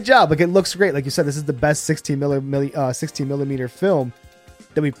did a great job. Like it looks great. Like you said, this is the best 16 millimeter film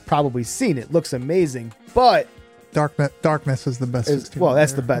that we've probably seen. It looks amazing, but Darkness is the best. Well,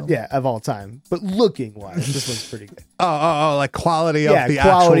 that's the best, yeah, of all time. But looking wise, this one's pretty good. Oh, like quality of the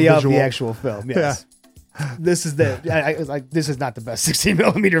quality actual of visual. the actual film. Yes, this is this is not the best 16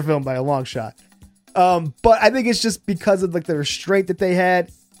 millimeter film by a long shot. But I think it's just because of like the restraint that they had.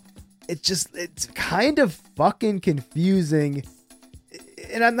 It's kind of fucking confusing.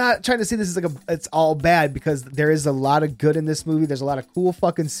 And I'm not trying to say this is it's all bad, because there is a lot of good in this movie. There's a lot of cool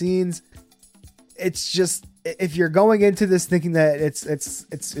fucking scenes. It's just, if you're going into this thinking that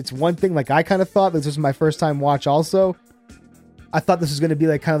it's one thing, like I kind of thought, this was my first time watch also. I thought this was going to be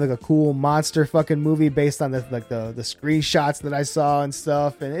like kind of like a cool monster fucking movie based on the screenshots that I saw and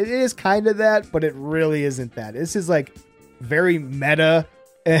stuff. And it is kind of that, but it really isn't that. This is like very meta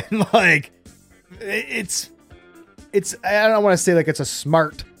and like it's I don't want to say like it's a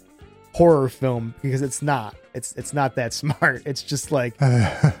smart horror film, because it's not. It's not that smart. It's just like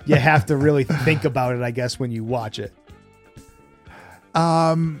you have to really think about it, I guess, when you watch it.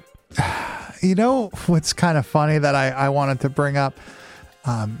 You know what's kind of funny that I wanted to bring up,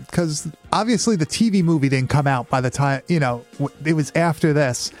 because obviously the TV movie didn't come out by the time, you know, it was after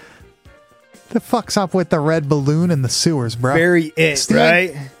this. The fuck's up with the red balloon in the sewers, bro? Very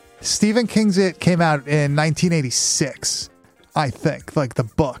right? Stephen King's It came out in 1986, I think, like the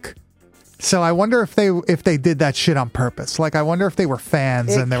book. So I wonder if they did that shit on purpose. Like, I wonder if they were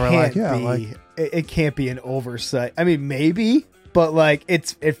fans and they were like, yeah, like it can't be an oversight. I mean, maybe, but like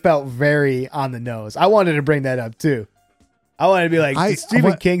it felt very on the nose. I wanted to bring that up too. I wanted to be like, did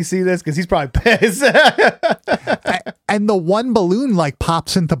Stephen King see this? Because he's probably pissed. And the one balloon like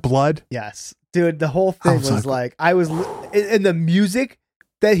pops into blood. Yes, dude. The whole thing was like, and the music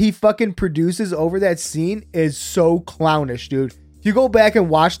that he fucking produces over that scene is so clownish, dude. If you go back and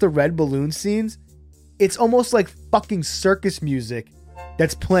watch the red balloon scenes, it's almost like fucking circus music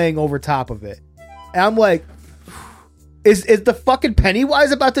that's playing over top of it. And I'm like, is the fucking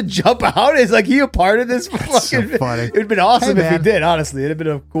Pennywise about to jump out? Is like he a part of this? That's so funny. It'd been awesome Hey, if he man. did, honestly. It'd have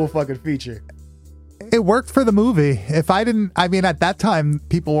been a cool fucking feature. It worked for the movie. I mean, at that time,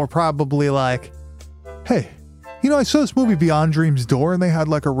 people were probably like, hey, I saw this movie Beyond Dream's Door and they had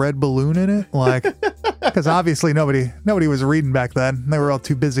like a red balloon in it. Like, because obviously nobody was reading back then. They were all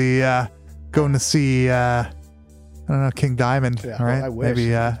too busy going to see, I don't know, King Diamond. Yeah, right? well, I wish. Maybe,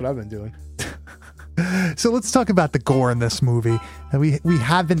 That's what I've been doing. So let's talk about the gore in this movie. We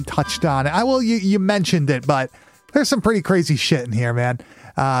haven't touched on it. You mentioned it, but there's some pretty crazy shit in here, man.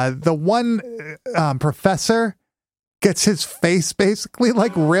 The one professor gets his face basically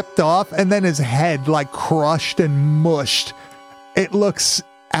like ripped off and then his head like crushed and mushed. It looks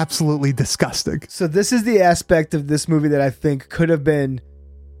absolutely disgusting. So this is the aspect of this movie that I think could have been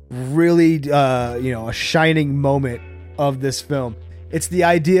really, a shining moment of this film. It's the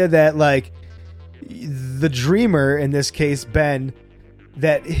idea that like the dreamer, in this case Ben,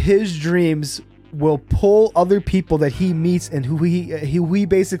 that his dreams will pull other people that he meets and who he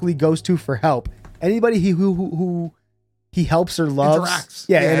basically goes to for help. Anybody who he helps or loves,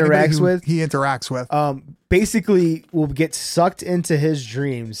 interacts with. He interacts with. Basically will get sucked into his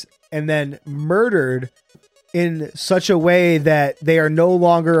dreams and then murdered in such a way that they are no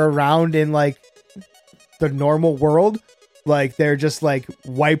longer around in like the normal world. Like they're just like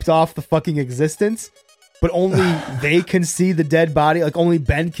wiped off the fucking existence, but only they can see the dead body. Like only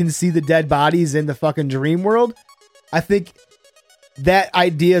Ben can see the dead bodies in the fucking dream world. I think that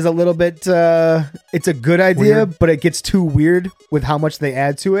idea is a little bit, it's a good idea, Weird. but it gets too weird with how much they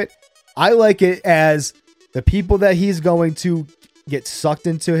add to it. I like it as the people that he's going to get sucked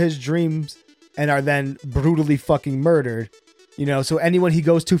into his dreams and are then brutally fucking murdered. So anyone he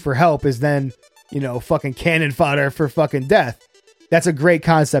goes to for help is then, fucking cannon fodder for fucking death. That's a great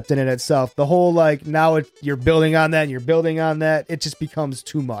concept in it itself. The whole, like, now you're building on that and you're building on that. It just becomes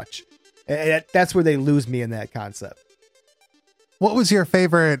too much. That's where they lose me in that concept. What was your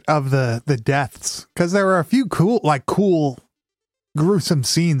favorite of the deaths? Because there were a few cool, gruesome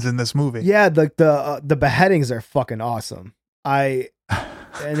scenes in this movie. Yeah, like the beheadings are fucking awesome.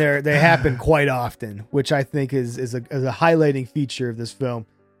 And they happen quite often, which I think is a highlighting feature of this film.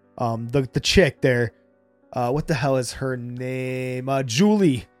 The chick there, what the hell is her name?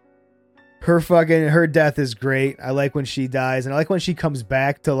 Julie. Her death is great. I like when she dies, and I like when she comes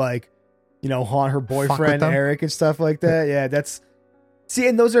back to haunt her boyfriend Eric and stuff like that. Yeah,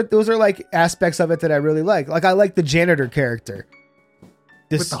 and those are like aspects of it that I really like. Like I like the janitor character.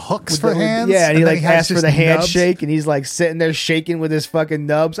 With the hooks for hands? Yeah, and he then asks for the nubs. handshake, and he's like sitting there shaking with his fucking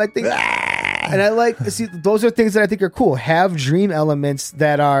nubs. I think, and I like those are things that I think are cool. Have dream elements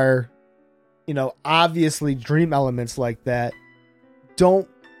that are, obviously dream elements like that. Don't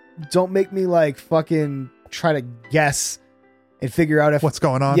make me like fucking try to guess and figure out what's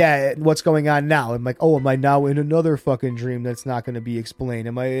going on. Yeah, what's going on now? I'm like, oh, am I now in another fucking dream that's not going to be explained?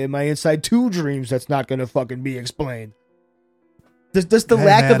 Am I inside two dreams that's not going to fucking be explained? Just the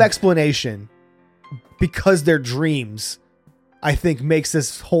lack of explanation because they're dreams, I think makes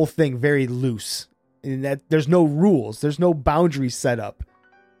this whole thing very loose. In that there's no rules, there's no boundaries set up.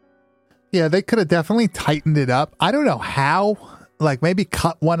 Yeah, they could have definitely tightened it up. I don't know how. Like maybe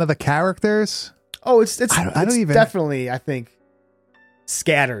cut one of the characters. Oh, it's I don't even definitely, I think,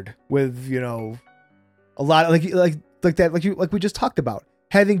 scattered with a lot of like that like we just talked about,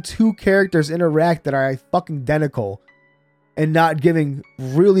 having two characters interact that are fucking identical. And not giving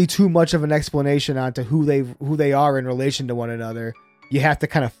really too much of an explanation onto who they are in relation to one another. You have to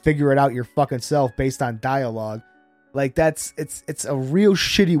kind of figure it out your fucking self based on dialogue. Like it's a real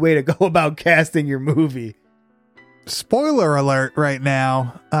shitty way to go about casting your movie. Spoiler alert right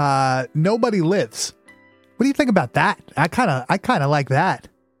now. Nobody lives. What do you think about that? I kind of like that.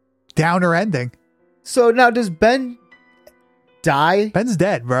 Downer ending. So now does Ben die? Ben's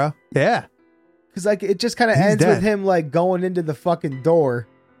dead, bro. Yeah. Because like it just kind of ends with him like going into the fucking door.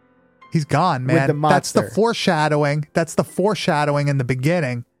 He's gone, man. With the monster. That's the foreshadowing. That's the foreshadowing in the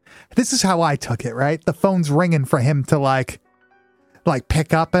beginning. This is how I took it, right? The phone's ringing for him to like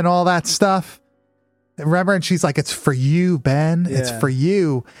pick up and all that stuff. Remember? And she's like, "It's for you, Ben. Yeah. It's for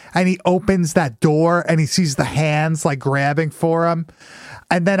you." And he opens that door and he sees the hands like grabbing for him.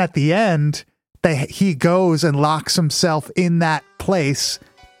 And then at the end, he goes and locks himself in that place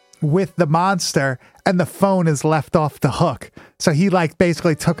with the monster, and the phone is left off the hook. So he like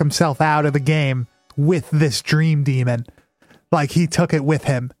basically took himself out of the game with this dream demon. Like he took it with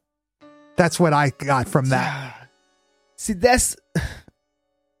him. That's what I got from that. See, that's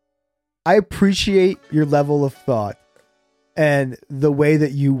I appreciate your level of thought and the way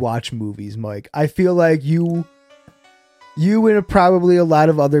that you watch movies, Mike. I feel like you and probably a lot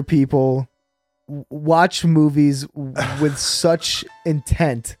of other people watch movies with such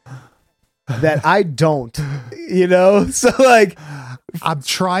intent that I don't, So like, I'm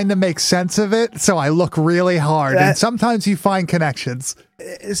trying to make sense of it, so I look really hard, and sometimes you find connections.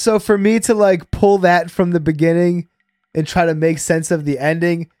 So for me to like pull that from the beginning and try to make sense of the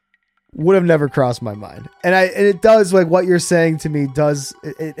ending would have never crossed my mind. And it does, like what you're saying to me does,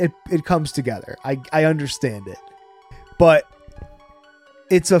 it comes together. I understand it. But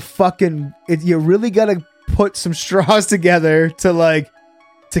it's you really got to put some straws together to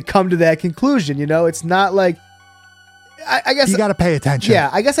come to that conclusion. It's not like, I guess you got to pay attention. Yeah.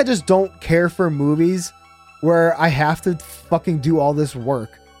 I guess I just don't care for movies where I have to fucking do all this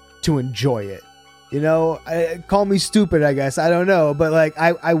work to enjoy it. Call me stupid, I guess. I don't know. But like,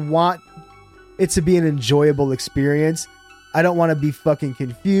 I want it to be an enjoyable experience. I don't want to be fucking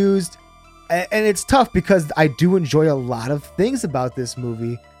confused. And it's tough because I do enjoy a lot of things about this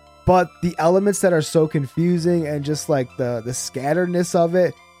movie. But the elements that are so confusing and just like the scatteredness of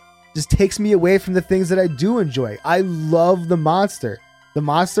it just takes me away from the things that I do enjoy. I love the monster. The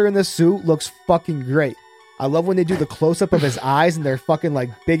monster in the suit looks fucking great. I love when they do the close-up of his eyes and they're fucking like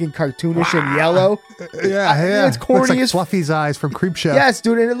big and cartoonish and yellow. Yeah. It's corny looks like as Fluffy's eyes from Creepshow. Yes,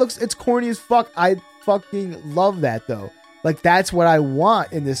 dude, and it's corny as fuck. I fucking love that though. Like that's what I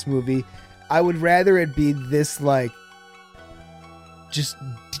want in this movie. I would rather it be this like just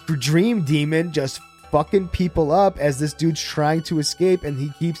dream demon just fucking people up as this dude's trying to escape and he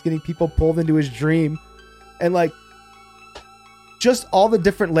keeps getting people pulled into his dream. And like just all the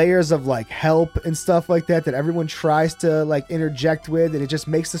different layers of like help and stuff like that everyone tries to like interject with, and it just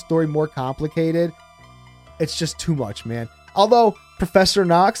makes the story more complicated. It's just too much, man. Although Professor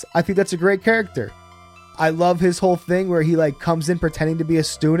Knox, I think that's a great character. I love his whole thing where he like comes in pretending to be a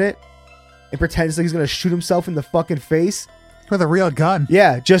student and pretends like he's gonna shoot himself in the fucking face with a real gun.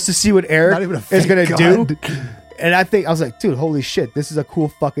 Yeah, just to see what Eric is gonna do. And I was like, dude, holy shit, this is a cool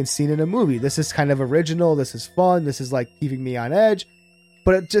fucking scene in a movie. This is kind of original. This is fun. This is like keeping me on edge.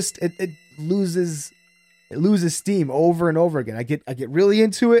 But it loses steam over and over again. I get really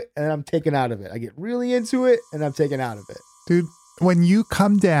into it and I'm taken out of it. I get really into it and I'm taken out of it. Dude, when you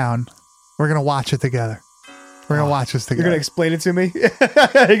come down, we're gonna watch it together. We're gonna watch this together. You're gonna explain it to me? You're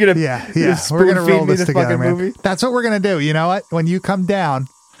yeah. We're gonna roll this together, man. Movie? That's what we're gonna do. You know what? When you come down,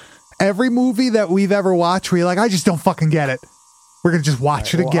 every movie that we've ever watched, where you're like, I just don't fucking get it. We're gonna just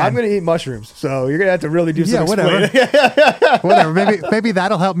watch it again. I'm gonna eat mushrooms, so you're gonna have to really do some whatever. Whatever. Maybe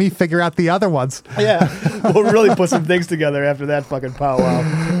that'll help me figure out the other ones. Yeah, we'll really put some things together after that fucking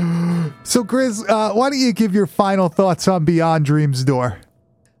powwow. So, Grizz, why don't you give your final thoughts on Beyond Dream's Door?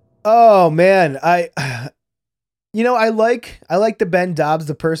 Oh man, I like the Ben Dobbs,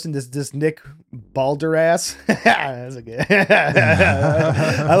 the person, this Nick Balderass. That's a good.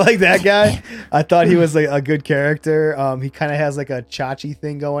 I like that guy. I thought he was like a good character. He kind of has like a Chachi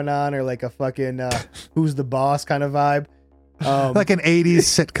thing going on, or like a fucking Who's the Boss kind of vibe. Like an 80s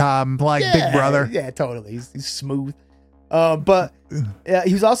sitcom, like Big Brother. Yeah, totally. He's smooth. But yeah,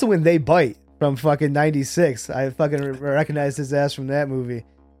 he was also in They Bite from fucking 96. I fucking recognized his ass from that movie.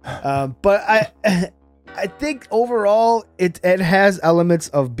 But I think overall it has elements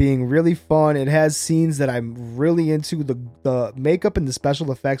of being really fun. It has scenes that I'm really into. The makeup and the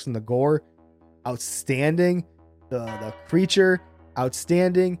special effects and the gore, outstanding. The creature,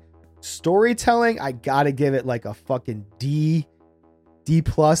 outstanding. Storytelling, I gotta give it like a fucking D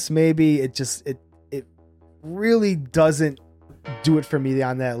plus maybe. It really doesn't do it for me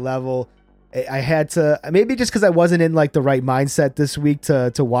on that level. I had to, maybe just because I wasn't in like the right mindset this week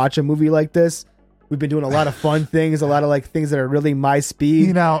to watch a movie like this. We've been doing a lot of fun things, a lot of like things that are really my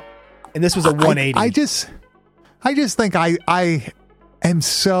speed. And this was a 180. I just think I am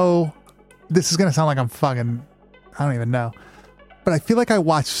so, this is going to sound like I'm fucking, I don't even know, but I feel like I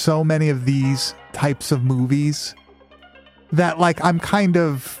watch so many of these types of movies that like I'm kind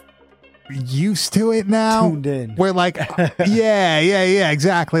of used to it now. Tuned in. Where like, yeah,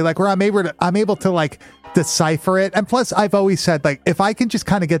 exactly. Like where I'm able to like decipher it. And plus I've always said like, if I can just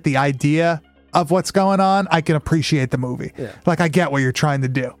kind of get the idea of what's going on, I can appreciate the movie. Yeah. Like I get what you're trying to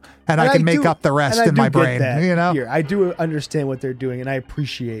do, and I can make up the rest in my brain. Here, I do understand what they're doing, and I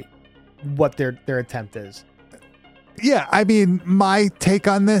appreciate what their attempt is. Yeah, I mean, my take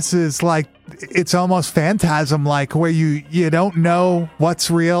on this is like it's almost Phantasm, like where you don't know what's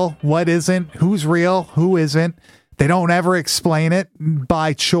real, what isn't, who's real, who isn't. They don't ever explain it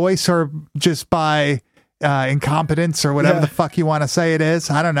by choice or just by incompetence or whatever the fuck you want to say it is.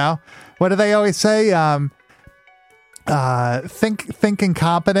 I don't know. What do they always say? Think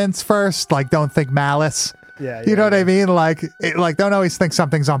incompetence first. Like, don't think malice. Yeah, You know what I mean? Like, don't always think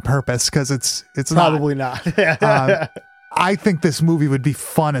something's on purpose because it's Probably not. I think this movie would be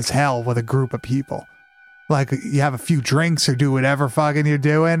fun as hell with a group of people. Like, you have a few drinks or do whatever fucking you're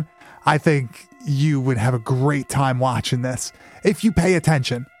doing. I think you would have a great time watching this if you pay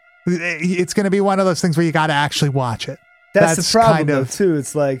attention. It's going to be one of those things where you got to actually watch it. That's the problem, though, too.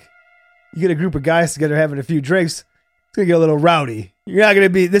 It's like you get a group of guys together having a few drinks. It's gonna get a little rowdy. You're not gonna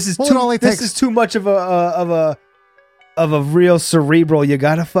be. This is too much of a real cerebral. You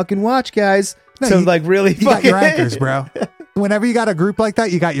gotta fucking watch, guys. No, so you, like really, you got your anchors, bro. Whenever you got a group like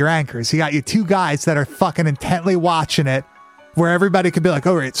that, you got your anchors. You got your two guys that are fucking intently watching it, where everybody could be like,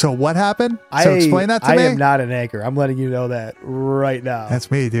 "Oh, right, so what happened?" So explain that to me. I am not an anchor. I'm letting you know that right now.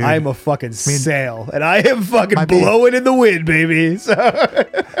 That's me, dude. I'm a fucking sail, and I am fucking blowing in the wind, baby. So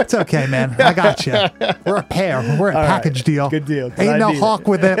it's okay, man. I got you. We're a pair. We're a package deal. Good deal. Ain't no hawk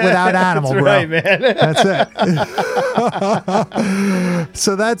without animal, that's bro. Right, man. That's it.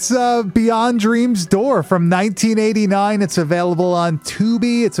 So that's Beyond Dream's Door from 1989. It's available on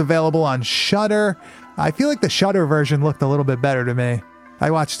Tubi. It's available on Shudder. I feel like the Shudder version looked a little bit better to me. I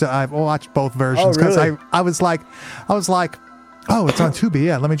watched both versions because I was like, oh, it's on Tubi.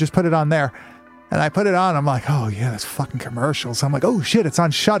 Yeah, let me just put it on there. And I put it on. I'm like, oh yeah, that's fucking commercials. I'm like, oh shit, it's on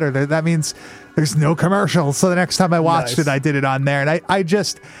Shudder. That means there's no commercials. So the next time I watched it, I did it on there. And I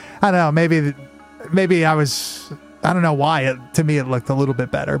don't know, maybe I don't know why to me it looked a little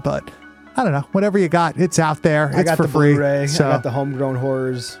bit better, but I don't know. Whatever you got, it's out there. It's for free. Blu-ray. So. I got the Homegrown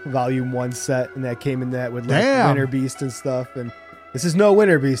Horrors Volume 1 set, and that came in that with like Winter Beast and stuff. And this is no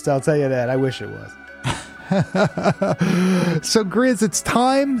Winter Beast, I'll tell you that. I wish it was. So, Grizz, it's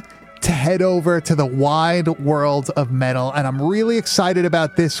time to head over to the wide world of metal, and I'm really excited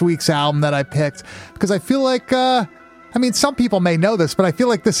about this week's album that I picked because I feel like, some people may know this, but I feel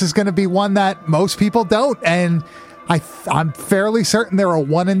like this is going to be one that most people don't, and I'm fairly certain they're a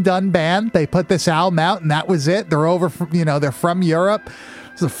one and done band. They put this album out and that was it. They're over from, they're from Europe.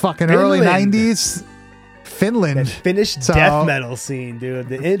 It's the fucking early 90s. Finland. That Finnish death metal scene, dude.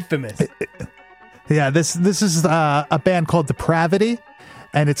 The infamous. Yeah, this is a band called Depravity,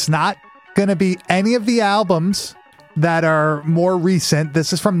 and it's not going to be any of the albums that are more recent.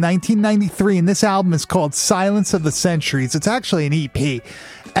 This is from 1993, and this album is called Silence of the Centuries. It's actually an EP.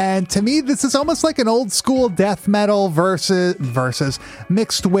 And to me, this is almost like an old school death metal versus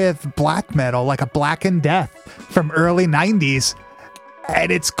mixed with black metal, like a Black and Death from early 90s. And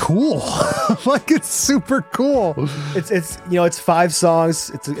it's cool. Like, it's super cool. It's 5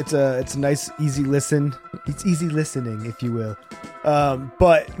 songs. It's a nice, easy listen. It's easy listening, if you will.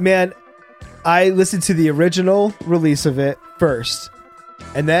 But man, I listened to the original release of it first,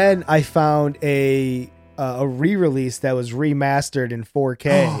 and then I found a re-release that was remastered in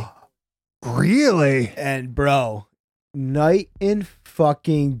 4K. Really? And bro, night and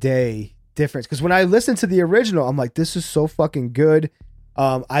fucking day difference. Because when I listened to the original, I'm like, this is so fucking good.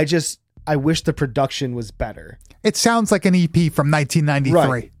 I wish the production was better. It sounds like an EP from 1993.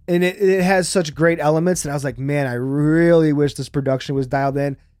 Right. And it has such great elements. And I was like, man, I really wish this production was dialed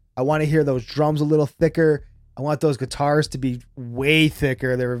in. I want to hear those drums a little thicker. I want those guitars to be way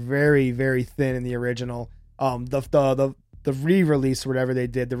thicker. They were very, very thin in the original. The re-release or whatever they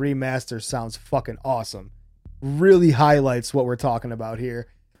did, the remaster sounds fucking awesome. Really highlights what we're talking about here.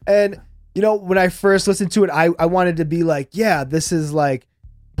 And, when I first listened to it, I wanted to be like, yeah, this is like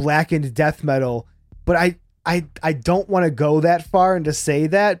blackened death metal. But I don't want to go that far and to say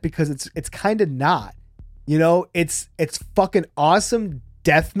that because it's kind of not. It's fucking awesome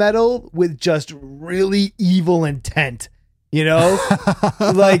death metal with just really evil intent.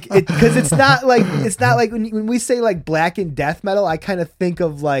 Like because it's not like when we say like blackened death metal, I kind of think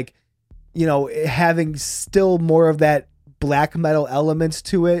of like, having still more of that black metal elements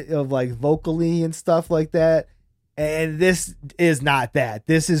to it, of like vocally and stuff like that. And this is not that.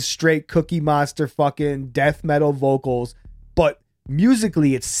 This is straight Cookie Monster fucking death metal vocals, but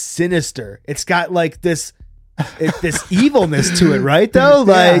musically it's sinister. It's got like this evilness to it, right? Though,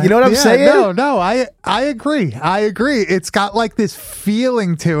 like, you know what I'm saying? No, I agree. It's got like this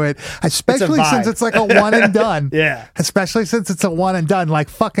feeling to it, especially since it's like a one and done. Yeah. Especially since it's a one and done. Like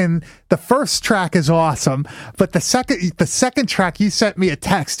fucking the first track is awesome, but the second track, you sent me a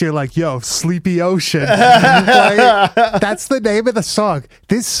text. You're like, "Yo, Sleepy Ocean." Like, that's the name of the song.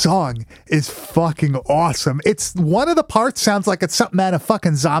 This song is fucking awesome. It's one of the parts sounds like it's something out of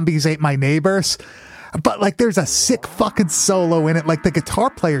fucking Zombies Ate My Neighbors. But like there's a sick fucking solo in it. Like the guitar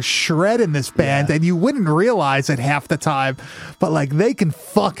players shred in this band and you wouldn't realize it half the time. But like they can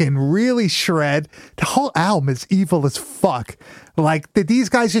fucking really shred. The whole album is evil as fuck. Like did these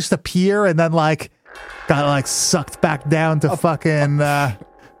guys just appear and then like got like sucked back down to fucking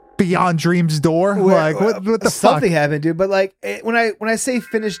Beyond Dream's door? Like what the fuck? Something happened, dude. But like when I say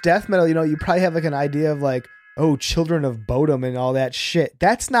Finnish death metal, you know, you probably have like an idea of like, oh, Children of Bodom and all that shit.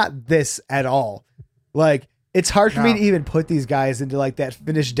 That's not this at all. Like, it's hard for me to even put these guys into like that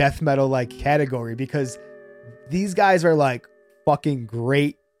Finnish death metal like category because these guys are like fucking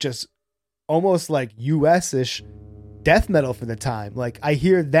great, just almost like US-ish death metal for the time. Like, I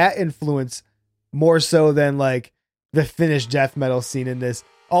hear that influence more so than like the Finnish death metal scene in this.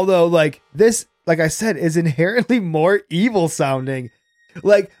 Although, like, this, like I said, is inherently more evil sounding.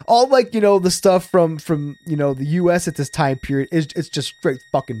 Like all like, you know, the stuff from, you know, the US at this time period it's just straight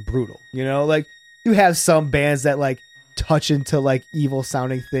fucking brutal, you know, like you have some bands that like touch into like evil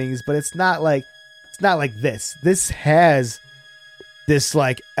sounding things, but it's not like this. This has this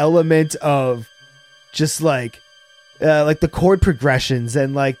like element of just like the chord progressions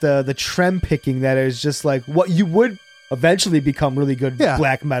and like the trem picking that is just like what you would eventually become really good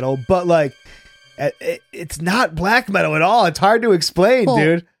black metal, but like it's not black metal at all. It's hard to explain,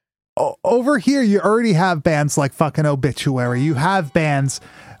 dude. Over here, you already have bands like fucking Obituary. You have bands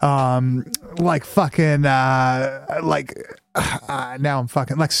like fucking now I'm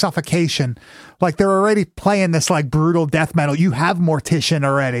fucking like Suffocation. Like they're already playing this like brutal death metal. You have Mortician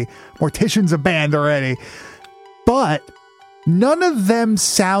already. Mortician's a band already, but none of them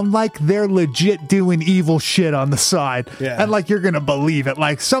sound like they're legit doing evil shit on the side. Yeah. And like you're gonna believe it.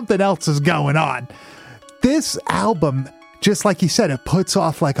 Like something else is going on. This album, just like you said, it puts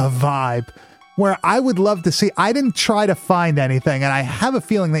off like a vibe where I would love to see. I didn't try to find anything, and I have a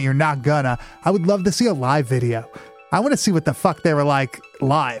feeling that you're not gonna. I would love to see a live video. I want to see what the fuck they were like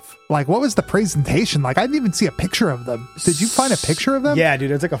live. Like, what was the presentation like? I didn't even see a picture of them. Did you find a picture of them? Yeah,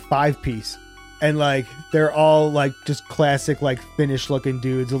 dude, it's like a 5-piece. And like they're all like just classic like Finnish looking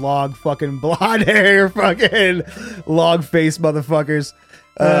dudes, long fucking blonde hair, fucking long face motherfuckers,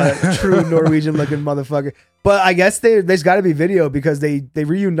 true Norwegian looking motherfucker. But I guess there's got to be video because they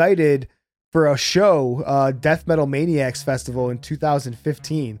reunited for a show, Death Metal Maniacs Festival in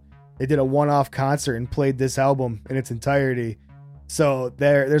 2015. They did a one-off concert and played this album in its entirety. So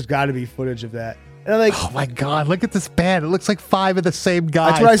there's got to be footage of that. And I'm like, oh my God, look at this band. It looks like 5 of the same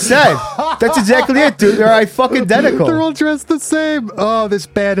guys. That's what I said. That's exactly it, dude. They're all fucking identical. They're all dressed the same. Oh, this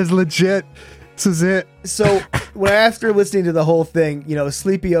band is legit. This is it. So after listening to the whole thing, you know,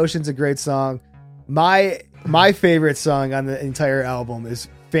 Sleepy Ocean's a great song. My favorite song on the entire album is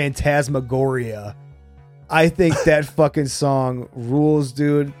Phantasmagoria. I think that fucking song rules,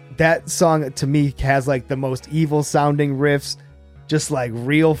 dude. That song to me has like the most evil sounding riffs, just like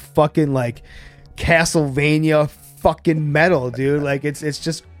real fucking like Castlevania fucking metal, dude. Like it's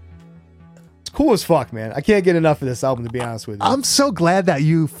cool as fuck, man. I can't get enough of this album, to be honest with you. I'm so glad that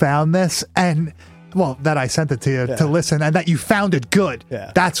you found this and that I sent it to you to listen and that you found it good.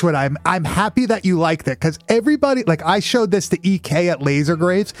 Yeah. That's what I'm happy that you liked it, because everybody, like I showed this to EK at Laser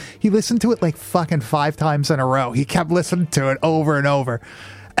Graves. He listened to it like fucking 5 times in a row. He kept listening to it over and over.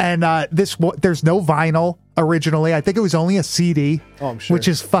 And there's no vinyl originally. I think it was only a CD. Oh, I'm sure. Which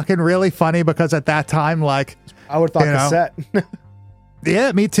is fucking really funny because at that time, like, I would have thought cassette.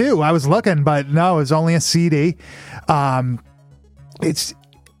 Yeah, me too. I was looking, but no, it was only a CD.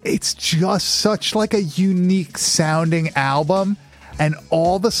 It's just such like a unique sounding album, and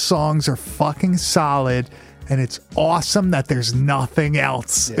all the songs are fucking solid. And it's awesome that there's nothing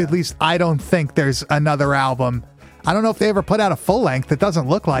else. Yeah. At least I don't think there's another album. I don't know if they ever put out a full length. It doesn't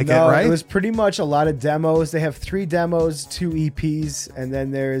look like it, right? It was pretty much a lot of demos. They have 3 demos, 2 EPs, and then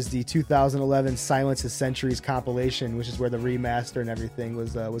there's the 2011 Silence of Centuries compilation, which is where the remaster and everything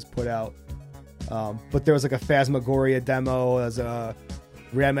was put out. But there was like a Phasmagoria demo, as a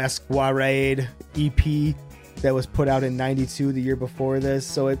Remasquarade EP that was put out in 92, the year before this.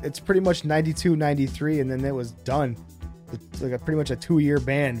 So it's pretty much 92, 93, and then it was done. It's like pretty much a 2-year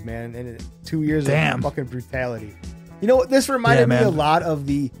band, man, and 2 years of fucking brutality. You know what? This reminded me a lot of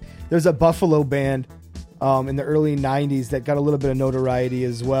there's a Buffalo band in the early 90s that got a little bit of notoriety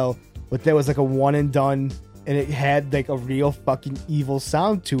as well, but there was like a one and done, and it had like a real fucking evil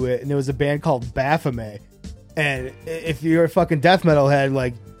sound to it, and there was a band called Baphomet. And if you're a fucking death metal head,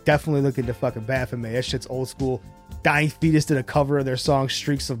 like, definitely look into fucking Baphomet. That shit's old school. Dying Fetus did a cover of their song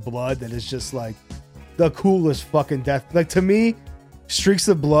Streaks of Blood that is just like the coolest fucking death. Like, to me, Streaks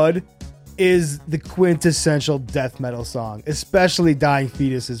of Blood is the quintessential death metal song, especially Dying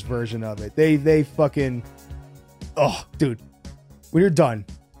Fetus's version of it. They fucking, oh, dude, when you're done,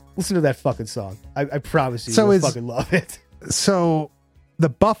 listen to that fucking song. I promise you, you'll fucking love it. So the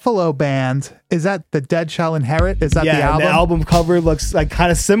Buffalo Band, is that The Dead Shall Inherit? Is that the and album? the album cover looks like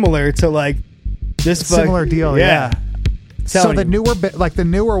kind of similar to like this Similar deal, yeah. So Telling the you.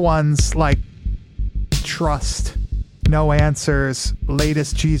 newer ones, like Trust, No Answers,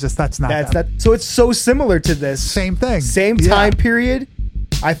 Latest Jesus, that's not That's them. that. So it's so similar to this. Same thing. Same Yeah. time period.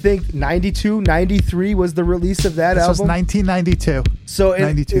 I think 92, 93 was the release of that This was album. 1992. So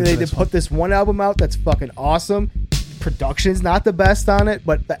 92 for they this put this one album out that's fucking awesome. Production's not the best on it,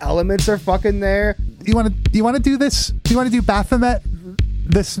 but the elements are fucking there. Do you want to do this? Do you want to do Baphomet,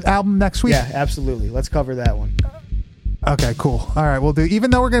 this album next week? Yeah, absolutely. Let's cover that one. Okay, cool. All right, we'll do.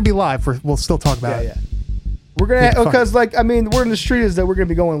 Even though we're going to be live, we'll still talk about Yeah, it. yeah. We're gonna Yeah, fuck because like I mean, word in the street is that we're gonna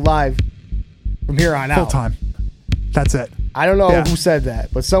be going live from here on Full out. time. That's it. I don't know Yeah. who said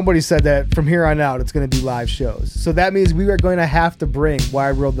that, but somebody said that from here on out it's going to be live shows. So that means we are going to have to bring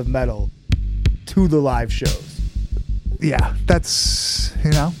Why World of Metal to the live shows. Yeah, that's,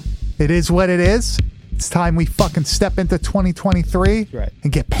 it is what it is. It's time we fucking step into 2023 Right.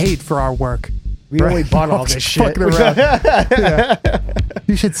 and get paid for our work. We Right. only bought all Just this shit. fucking around. Yeah.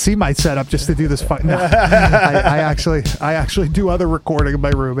 You should see my setup just to do this. No, I actually do other recording in my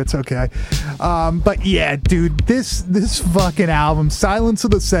room. It's okay. But yeah, dude, this fucking album, Silence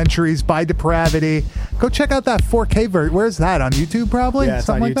of the Centuries by Depravity. Go check out that 4K version. Where's that, on YouTube? Probably. Yeah, it's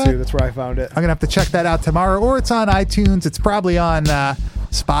on Something YouTube. like that? That's where I found it. I'm gonna have to check that out tomorrow, or it's on iTunes. It's probably on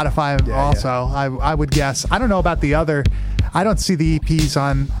Spotify Yeah, also. I would guess. I don't know about the other. I don't see the EPs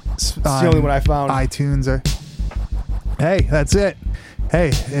on. It's the only one I found. iTunes or. Hey, that's it. Hey,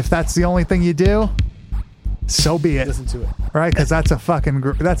 if that's the only thing you do, so be it. Listen to it. Right? Because that's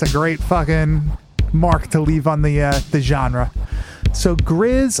a great fucking mark to leave on the genre. So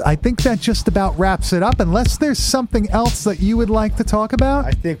Grizz, I think that just about wraps it up. Unless there's something else that you would like to talk about.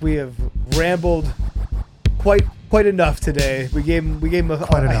 I think we have rambled quite enough today. We gave him a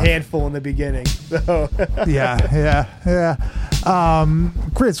enough. handful in the beginning. So Yeah.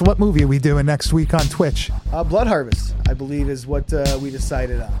 Grizz, what movie are we doing next week on Twitch? Blood Harvest, I believe, is what we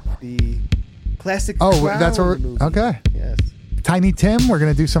decided on. The classic. Oh, Crown that's what we're, movie. okay. Yes. Tiny Tim, we're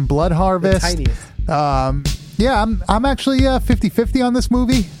gonna do some Blood The Harvest. tiniest. Yeah, I'm actually 50-50 on this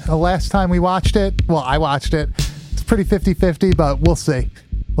movie. Last time we watched it, well, I watched it. It's pretty 50-50, but we'll see.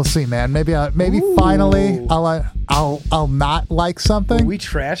 We'll see, man. Maybe Ooh. finally I'll not like something. Will we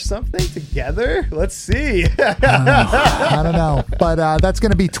trash something together? Let's see. I don't know. But that's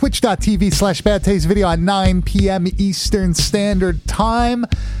going to be twitch.tv/Bad Taste Video at 9 p.m. Eastern Standard Time.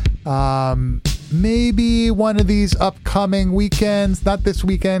 Maybe one of these upcoming weekends. Not this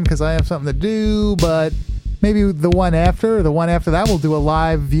weekend because I have something to do, but maybe the one after or the one after that we'll do a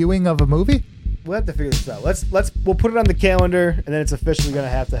live viewing of a movie. We'll have to figure this out. We'll put it on the calendar, and then it's officially going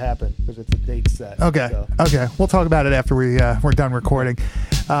to have to happen because it's a date set. Okay. So. Okay. We'll talk about it after we're done recording.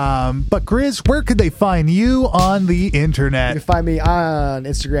 But Grizz, where could they find you on the internet? You can find me on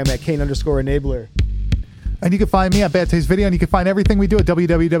Instagram at Kane_enabler. And you can find me at Bad Taste Video, and you can find everything we do at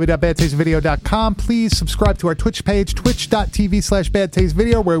www.badtastevideo.com. Please subscribe to our Twitch page, twitch.tv/Bad Taste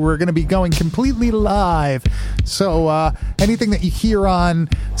Video, where we're going to be going completely live. So anything that you hear on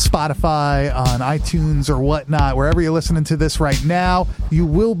Spotify, on iTunes, or whatnot, wherever you're listening to this right now, you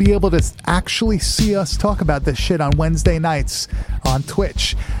will be able to actually see us talk about this shit on Wednesday nights on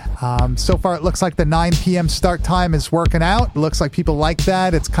Twitch. So far, it looks like the 9 p.m. start time is working out. It looks like people like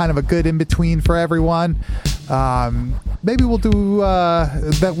that. It's kind of a good in-between for everyone. Maybe we'll do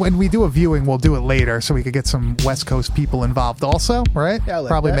that when we do a viewing, we'll do it later so we could get some West Coast people involved also, right? Yeah, I like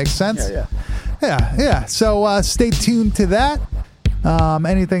Probably that. makes sense. Yeah. So stay tuned to that.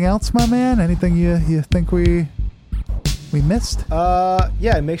 Anything else, my man? Anything you think we missed?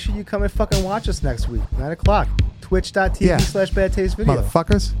 Yeah, make sure you come and fucking watch us next week, 9 o'clock. Twitch.tv/Bad Taste Video.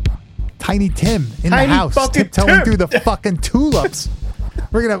 Motherfuckers. Tiny Tim in Tiny the house, fucking tiptoeing Tim. through the fucking tulips.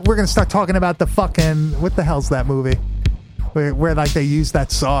 We're gonna start talking about the fucking, what the hell's that movie? Where like they use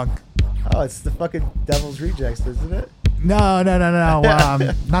that song. Oh, it's the fucking Devil's Rejects, isn't it? No.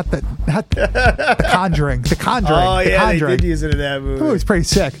 Not the Conjuring. The Conjuring. Oh, the yeah, Conjuring. they did use it in that movie. That movie's pretty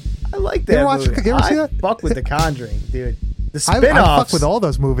sick. I like You that ever watch- movie. you ever see I that? fuck with The Conjuring, dude. The I spin-offs, fuck with all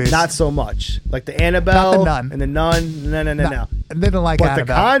those movies. not so much. Like the Annabelle Not the Nun. and the Nun. No. I didn't like But Annabelle.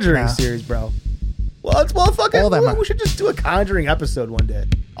 the Conjuring No. series, bro. Well, fucking. All them are- We should just do a Conjuring episode one day.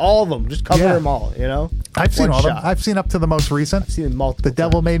 All of them, just cover Yeah. them all. You know. I've seen One all of them. shot. I've seen up to the most recent. I've seen it multiple. The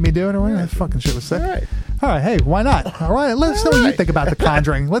Devil times. Made Me Do It, or Yeah. that fucking shit was sick. All right. All right, hey, why not? All right, let us know what you think about The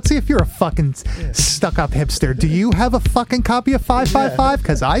Conjuring. Let's see if you're a fucking stuck-up hipster. Do you have a fucking copy of 555?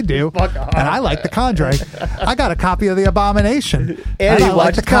 Because I do, Fuck off. and I like The Conjuring. I got a copy of The Abomination, And I you like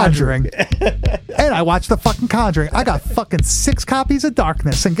watched The Conjuring. And I watched the fucking Conjuring. I got fucking 6 copies of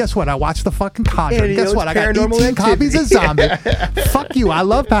Darkness, and guess what? I watched the fucking Conjuring. And he Guess knows what? I got 18 Paranormal copies of Zombie. Fuck you. I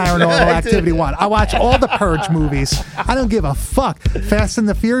love Paranormal Activity 1. I watch all the Purge movies. I don't give a fuck. Fast and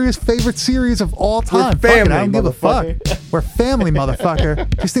the Furious, favorite series of all time. Fuck it, family, I don't give a fuck. motherfucker. We're family,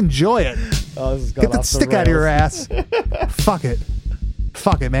 motherfucker. Just enjoy it. Oh, this has gone Get that off the stick out of your rails. ass. Fuck it.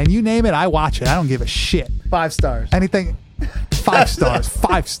 Fuck it, man. You name it, I watch it. I don't give a shit. 5 stars. Anything. 5 stars.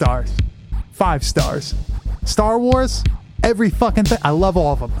 5 stars. 5 stars. Star Wars, every fucking thing. I love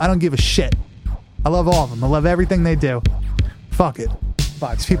all of them. I don't give a shit. I love all of them. I love everything they do. Fuck it.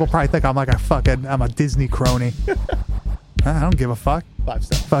 5 These people probably think I'm like I'm a Disney crony. I don't give a fuck. 5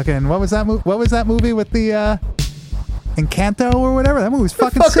 stars. Fucking what was that movie? What was that movie with the Encanto or whatever? That movie was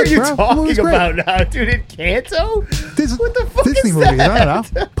What fucking the fuck sick, are you bro. That movie was talking great. about now, dude? Encanto? Dis- What the fuck Disney is movies? that? I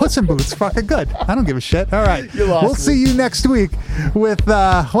don't know. Puss in Boots, fucking good. I don't give a shit. All right, You lost we'll me. see you next week with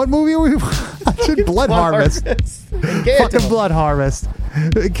what movie are we watching? Blood Harvest. Encanto. Fucking Blood Harvest.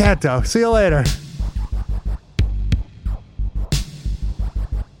 Encanto. See you later.